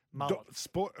 7 mullets.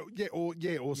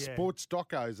 Or sports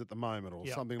docos at the moment or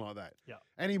something like that. Yeah.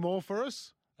 Any more for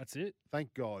us? That's it.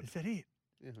 Thank God. Is that it?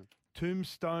 Yeah.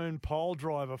 Tombstone pole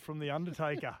driver from The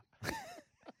Undertaker.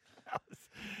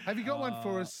 Have you got one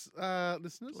for us,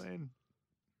 listeners? Glenn.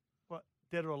 What?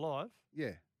 Dead or alive?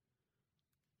 Yeah.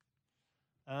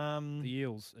 The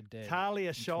Eels are dead. Talia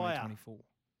in Shire. 2024.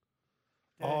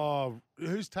 Oh,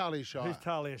 who's Talia Shire? Who's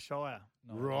Talia Shire?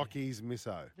 No Rocky's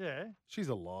misso. Yeah. She's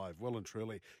alive, well and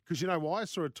truly. Because you know why? I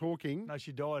saw her talking. No,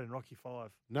 she died in Rocky 5.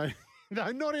 No,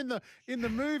 no, not in the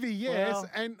movie. Yes, Well,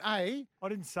 and I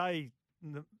didn't say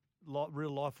in the real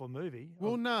life or movie.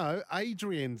 well, no,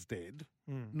 Adrian's dead,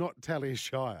 not Talia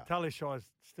Shire. Talia Shire's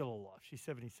still alive. She's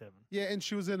 77. Yeah, and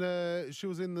she was in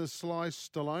the Sly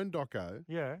Stallone doco.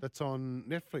 Yeah. That's on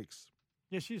Netflix.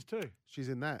 Yeah, she is too. She's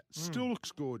in that. Still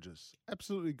looks gorgeous.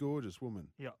 Absolutely gorgeous woman.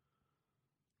 Yeah.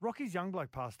 Rocky's young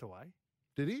bloke passed away.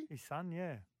 Did he? His son,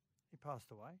 yeah. He passed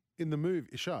away. In the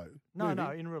movie show? No, movie?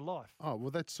 no, in real life. Oh,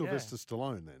 well, that's Sylvester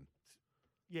Stallone then,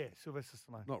 Yeah, Sylvester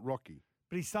Stallone. not Rocky.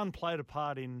 But his son played a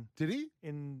part in Did he?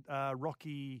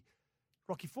 Rocky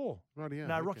 4. Right, yeah.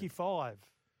 No, okay. Rocky 5.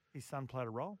 His son played a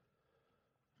role.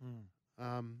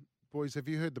 Boys, have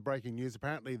you heard the breaking news?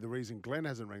 Apparently, the reason Glenn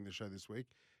hasn't rang the show this week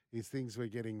is things were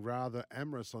getting rather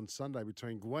amorous on Sunday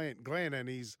between Glenn and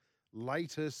his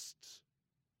latest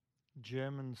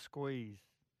German squeeze.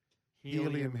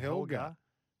 Helium Helga.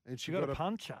 And She got a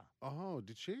puncher. Oh,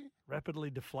 did she? Rapidly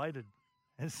deflated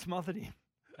and smothered him.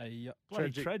 Bloody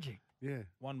Tragic. tragic. Yeah.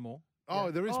 One more.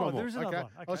 Oh, there is one more. there is another okay.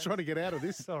 one. I was Okay. trying to get out of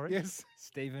this. Sorry. Yes.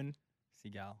 Steven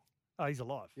Seagal. Oh, he's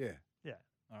alive. Yeah. Yeah.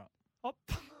 All right. Oh,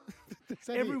 Is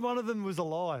that every it? one of them was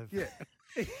alive. Yeah.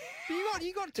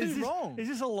 You got Is two this, wrong. Is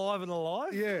this alive and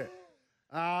alive? Yeah.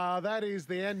 That is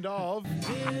the end of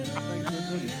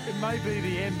It may be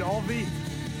the end of the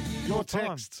your time.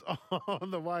 texts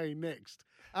on the way next.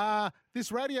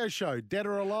 This radio show, Dead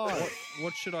or Alive.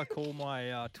 What should I call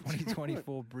my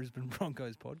 2024 Brisbane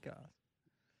Broncos podcast?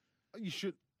 You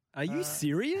should. Are you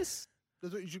serious?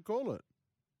 That's what you should call it.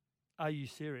 Are you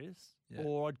serious? Yeah.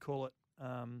 Or I'd call it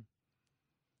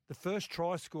the first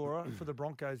try scorer for the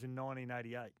Broncos in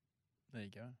 1988. There you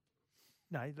go.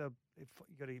 No, you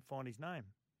got to find his name.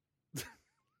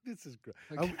 This is great.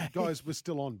 Okay. Guys, we're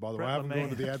still on, by the way. I haven't Brett gone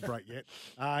to the ad break yet.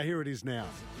 Here it is now.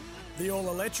 The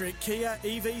all-electric Kia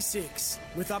EV6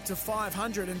 with up to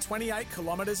 528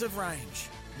 kilometres of range.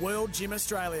 World Gym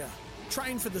Australia.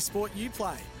 Train for the sport you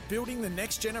play, building the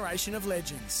next generation of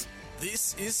legends.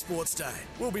 This is Sportsday.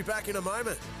 We'll be back in a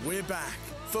moment. We're back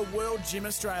For World Gym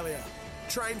Australia.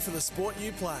 Train for the sport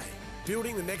you play,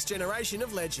 building the next generation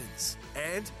of legends.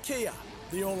 And Kia.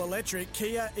 The all-electric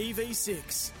Kia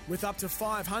EV6 with up to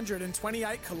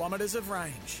 528 kilometres of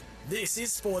range. This is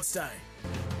Sportsday.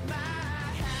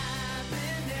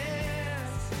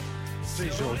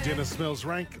 Seashore dinner smells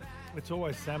rank. It's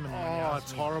always salmon. when you Oh, ask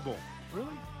it's me. horrible.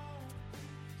 Really?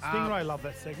 Stingray love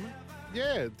that segment.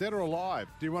 Yeah, Dead or Alive.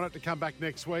 Do you want it to come back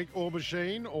next week, or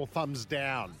machine, or thumbs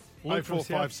down? Luke from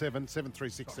 0457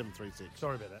 736 736.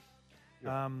 Sorry about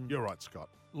that. You're right, Scott.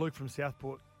 Luke from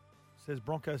Southport says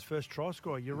Broncos first try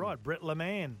scorer. You're right, Brett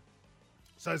LeMan.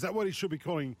 So is that what he should be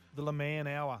calling? The LeMan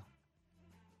hour.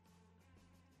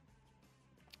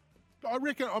 I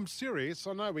reckon, I'm serious.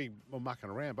 I know we were mucking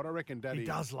around, but I reckon Daddy... He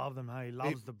does love them, hey? He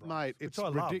loves the Bronx. Mate, which it's I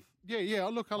love. ridiculous. Yeah,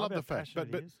 look, I love how the fact.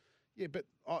 passionate But he is. yeah, but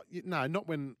no, not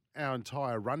when our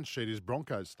entire run sheet is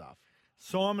Broncos stuff.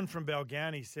 Simon from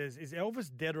Balgownie says, is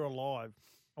Elvis dead or alive?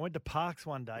 I went to Parks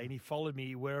one day and he followed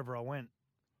me wherever I went.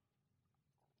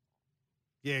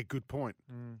 Yeah, good point.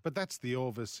 But that's the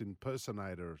Elvis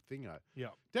impersonator thingo. Yeah.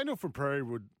 Daniel from Prairie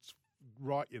Wood's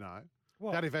right,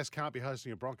 What? Daddy Vass can't be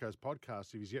hosting a Broncos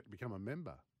podcast if he's yet to become a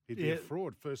member. He'd be a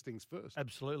fraud, first things first.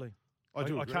 Absolutely. I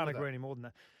do agree can't with agree that. any more than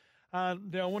that.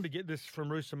 Now, I wanted to get this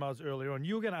from Rooster Muzz earlier on.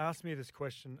 You were going to ask me this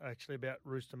question, actually, about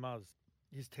Rooster Muzz,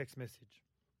 his text message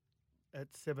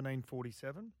at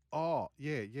 17:47. Oh,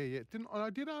 yeah. I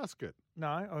did ask it. No,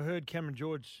 I heard Cameron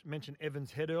George mention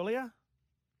Evans' head earlier.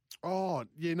 Oh,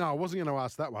 yeah, no, I wasn't going to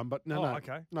ask that one, but no.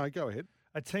 Okay. No, go ahead.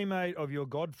 A teammate of your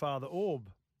godfather, Orb.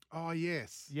 Oh,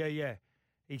 yes. Yeah.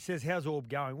 He says, how's Orb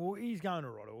going? Well, he's going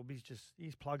all right, Orb.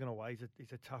 He's plugging away.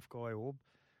 He's a tough guy, Orb.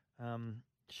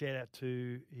 Shout out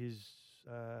to his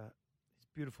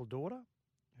beautiful daughter,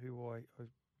 who I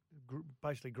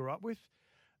basically grew up with.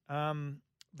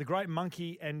 The great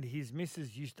Monkey and his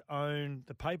missus used to own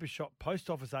the paper shop post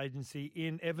office agency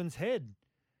in Evans Head.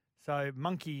 So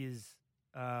Monkey is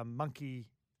Monkey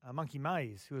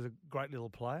Mays, who was a great little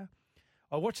player.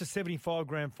 I watched the 75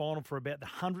 grand final for about the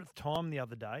 100th time the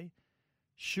other day.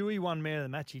 Shuey won man of the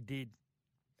match. He did.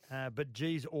 But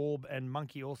geez, Orb and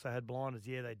Monkey also had blinders.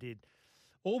 Yeah, they did.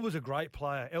 Orb was a great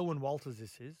player. Elwyn Walters,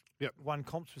 this is. Yep. Won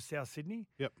comps for South Sydney.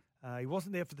 Yep. He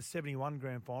wasn't there for the 71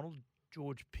 grand final.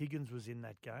 George Piggins was in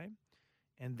that game.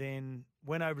 And then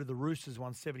went over to the Roosters,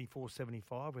 won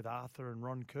 74-75 with Arthur and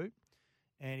Ron Coop.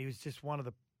 And he was just one of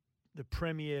the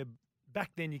premier.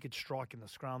 Back then you could strike in the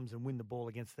scrums and win the ball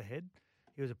against the head.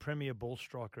 He was a premier ball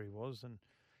striker, he was. And,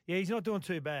 yeah, he's not doing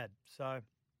too bad. So,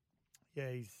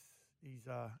 yeah, he's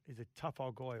a tough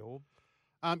old guy, Orb.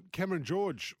 Cameron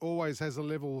George always has a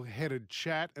level-headed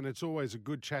chat, and it's always a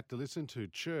good chat to listen to.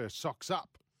 Chur, socks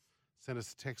up. Sent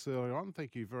us a text earlier on.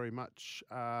 Thank you very much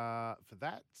for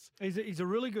that. He's a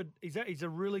really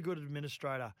good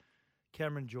administrator,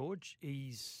 Cameron George.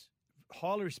 He's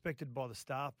highly respected by the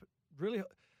staff. Really,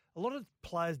 a lot of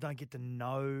players don't get to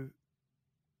know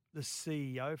the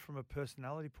CEO from a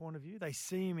personality point of view. They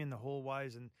see him in the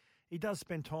hallways, and he does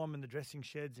spend time in the dressing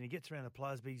sheds, and he gets around the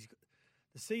players. But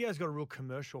the CEO's got a real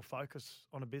commercial focus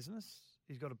on a business.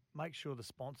 He's got to make sure the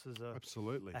sponsors are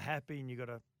happy, and you've got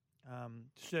to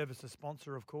service the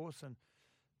sponsor, of course.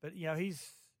 But you know,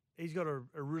 he's got a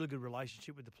really good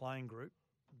relationship with the playing group,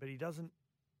 but he doesn't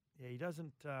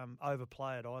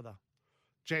overplay it either.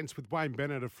 Gents, with Wayne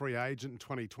Bennett a free agent in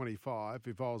 2025,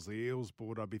 if I was the Eels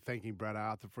board, I'd be thanking Brad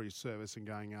Arthur for his service and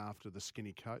going after the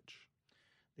skinny coach.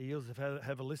 The Eels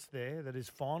have a list there that is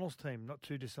finals team, not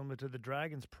too dissimilar to the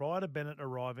Dragons, prior to Bennett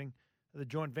arriving at the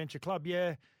joint venture club.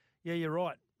 Yeah, you're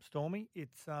right, Stormy.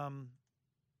 It's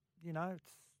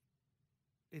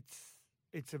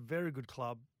it's a very good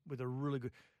club with a really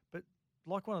good. But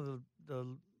like one of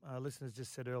the listeners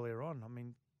just said earlier on, I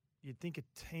mean, you'd think a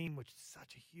team which is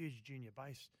such a huge junior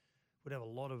base would have a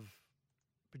lot of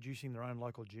producing their own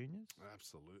local juniors.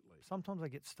 Absolutely. Sometimes they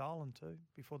get stolen too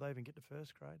before they even get to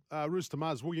first grade. Rooster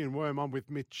Muzz, Woogie and Worm on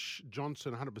with Mitch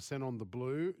Johnson, 100% on the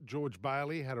blue. George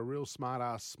Bailey had a real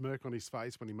smart-ass smirk on his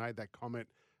face when he made that comment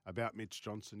about Mitch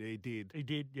Johnson. Yeah, he did. He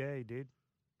did. Yeah, he did.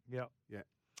 Yeah. Yeah.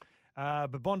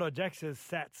 But Bondi Jack says,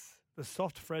 Sats, the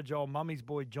soft, fragile mummy's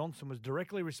boy Johnson was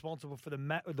directly responsible for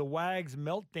the Wags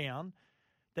meltdown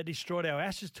that destroyed our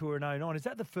Ashes tour in 2009. Is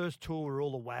that the first tour where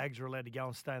all the Wags were allowed to go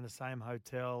and stay in the same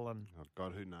hotel? And oh,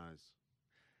 God, who knows?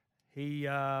 He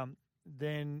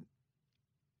then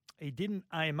he didn't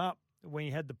aim up when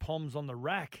he had the Poms on the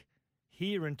rack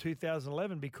here in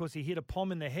 2011 because he hit a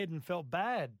Pom in the head and felt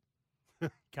bad.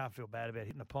 Can't feel bad about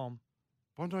hitting a Pom.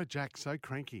 Bondi Jack's so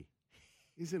cranky,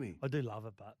 isn't he? I do love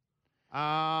it, but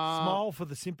smile for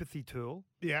the sympathy tool.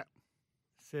 Yeah.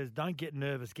 Says, don't get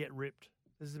nervous, get ripped.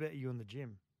 This is about you in the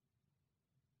gym.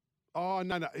 Oh,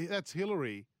 no, that's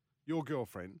Hillary, your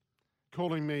girlfriend,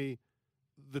 calling me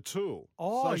the tool.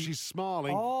 Oh. So she's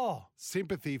smiling. Oh.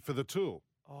 Sympathy for the tool.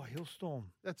 Oh, Hillstorm.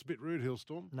 That's a bit rude,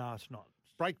 Hillstorm. No, it's not.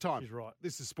 Break time. She's right.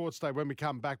 This is Sports Day. When we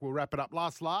come back, we'll wrap it up.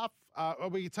 Last laugh. Are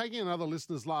we taking another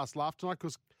listener's last laugh tonight?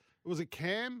 Because was it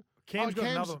Cam? Cam's got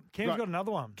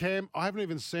another one. Cam, I haven't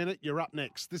even seen it. You're up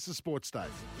next. This is Sports Day.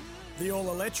 The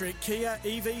all-electric Kia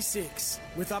EV6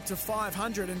 with up to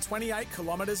 528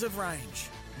 kilometres of range.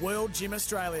 World Gym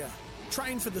Australia.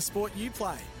 Train for the sport you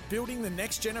play. Building the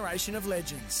next generation of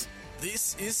legends.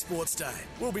 This is Sports Day.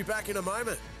 We'll be back in a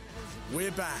moment.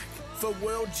 We're back For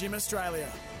World Gym Australia.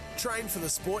 Train for the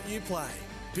sport you play.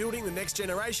 Building the next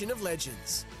generation of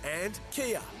legends. And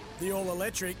Kia. The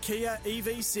all-electric Kia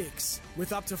EV6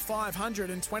 with up to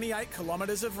 528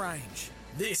 kilometres of range.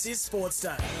 This is Sports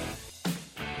Day.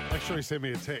 Make sure you send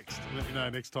me a text and let me know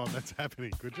next time that's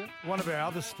happening, could you? One of our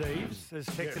other Steves has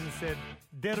texted and said,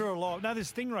 dead or alive. No, there's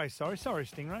Stingray, sorry,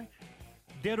 Stingray.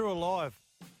 Dead or alive.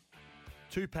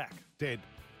 2-pack. Dead.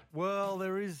 Well,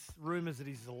 there is rumours that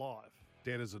he's alive.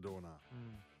 Dead as a doornail.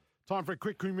 Time for a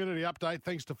quick community update.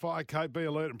 Thanks to Firecoat. Be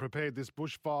alert and prepared this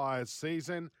bushfire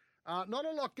season. Not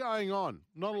a lot going on.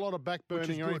 Not a lot of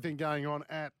backburning or anything going on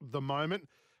at the moment.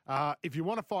 If you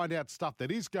want to find out stuff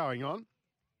that is going on,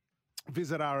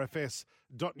 visit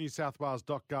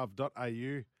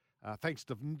rfs.newsouthwales.gov.au. Thanks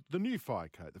to the new fire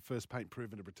coat, the first paint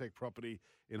proven to protect property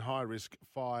in high-risk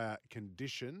fire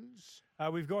conditions.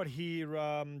 We've got here,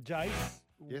 Jace.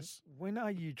 Yes? When are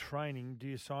you training?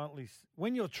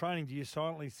 When you're training, do you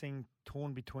silently sing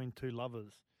Torn Between Two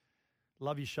Lovers?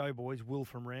 Love your show, boys. Will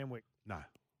from Randwick. No,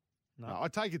 I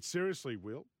take it seriously,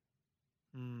 Will.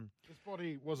 This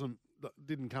body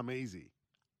didn't come easy.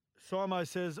 Simo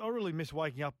says, I really miss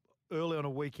waking up early on a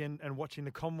weekend and watching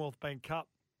the Commonwealth Bank Cup.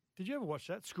 Did you ever watch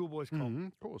that? Schoolboys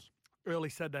Comp? Of course. Early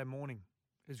Saturday morning.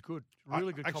 It's good.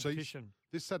 Really good competition.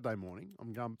 This Saturday morning,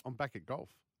 I'm back at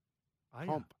golf. Are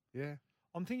Comp, you? yeah.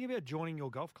 I'm thinking about joining your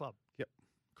golf club. Yep.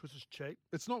 Because it's cheap.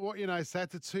 It's not what you know,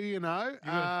 Sats. It's who you know.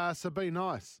 So be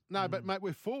nice. No, but mate,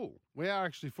 we're full. We are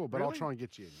actually full, but I'll Really? try and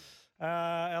get you in.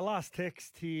 Our last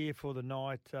text here for the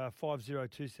night,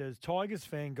 502 says, Tigers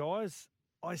fan, guys,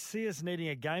 I see us needing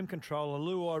a game controller.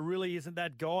 Luai really isn't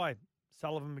that guy.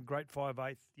 Sullivan, a great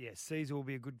 5'8". Yeah, Caesar will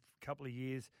be a good couple of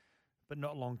years, but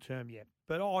not long term yet.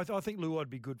 But I think Luai would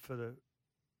be good for the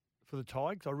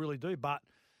Tigers. I really do, but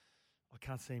I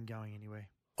can't see him going anywhere.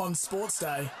 On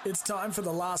Sportsday, it's time for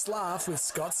the last laugh with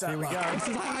Scott Sattler. Here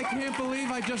we go. I can't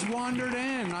believe I just wandered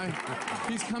in.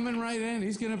 He's coming right in.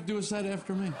 He's going to do a set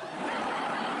after me.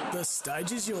 The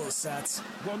stage is yours, Sats.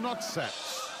 Well, not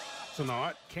Sats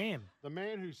tonight. Cam. The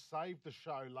man who saved the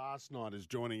show last night is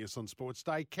joining us on Sports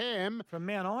Day. Cam. From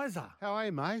Mount Isa. How are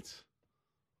you, mate?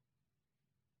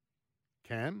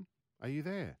 Cam, are you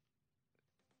there?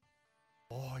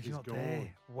 Oh, he's not gone.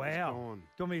 there. Wow. He's Do gone.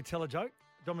 you want me to tell a joke? Do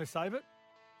you want me to save it?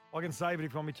 I can save it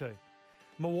if you want me to.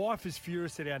 My wife is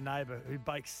furious at our neighbour who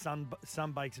bakes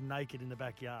sunbakes naked in the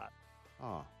backyard.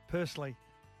 Oh. Personally,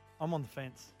 I'm on the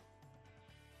fence.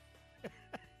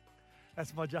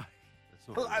 That's my joke.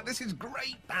 Well, this is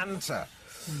great banter.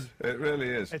 It really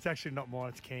is. It's actually not mine,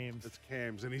 it's Cam's. It's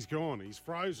Cam's, and he's gone. He's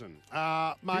frozen.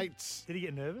 Mates. Did he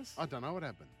get nervous? I don't know what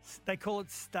happened. They call it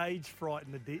stage fright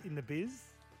in the biz.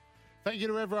 Thank you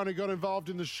to everyone who got involved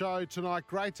in the show tonight.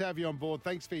 Great to have you on board.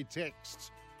 Thanks for your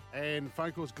texts and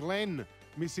phone calls. Glenn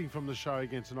missing from the show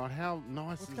again tonight. How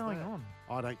nice What's is going that? on?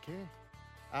 I don't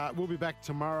care. We'll be back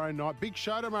tomorrow night. Big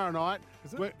show tomorrow night.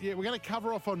 Is it? We're going to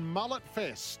cover off on Mullet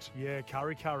Fest. Yeah,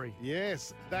 curry.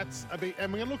 Yes, that's a big,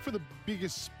 and we're going to look for the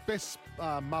biggest, best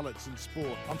mullets in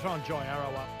sport. I'm throwing Jai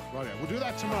Arrow up. Right, we'll do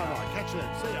that tomorrow night. Catch you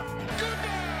then. See ya.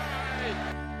 Good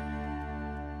night!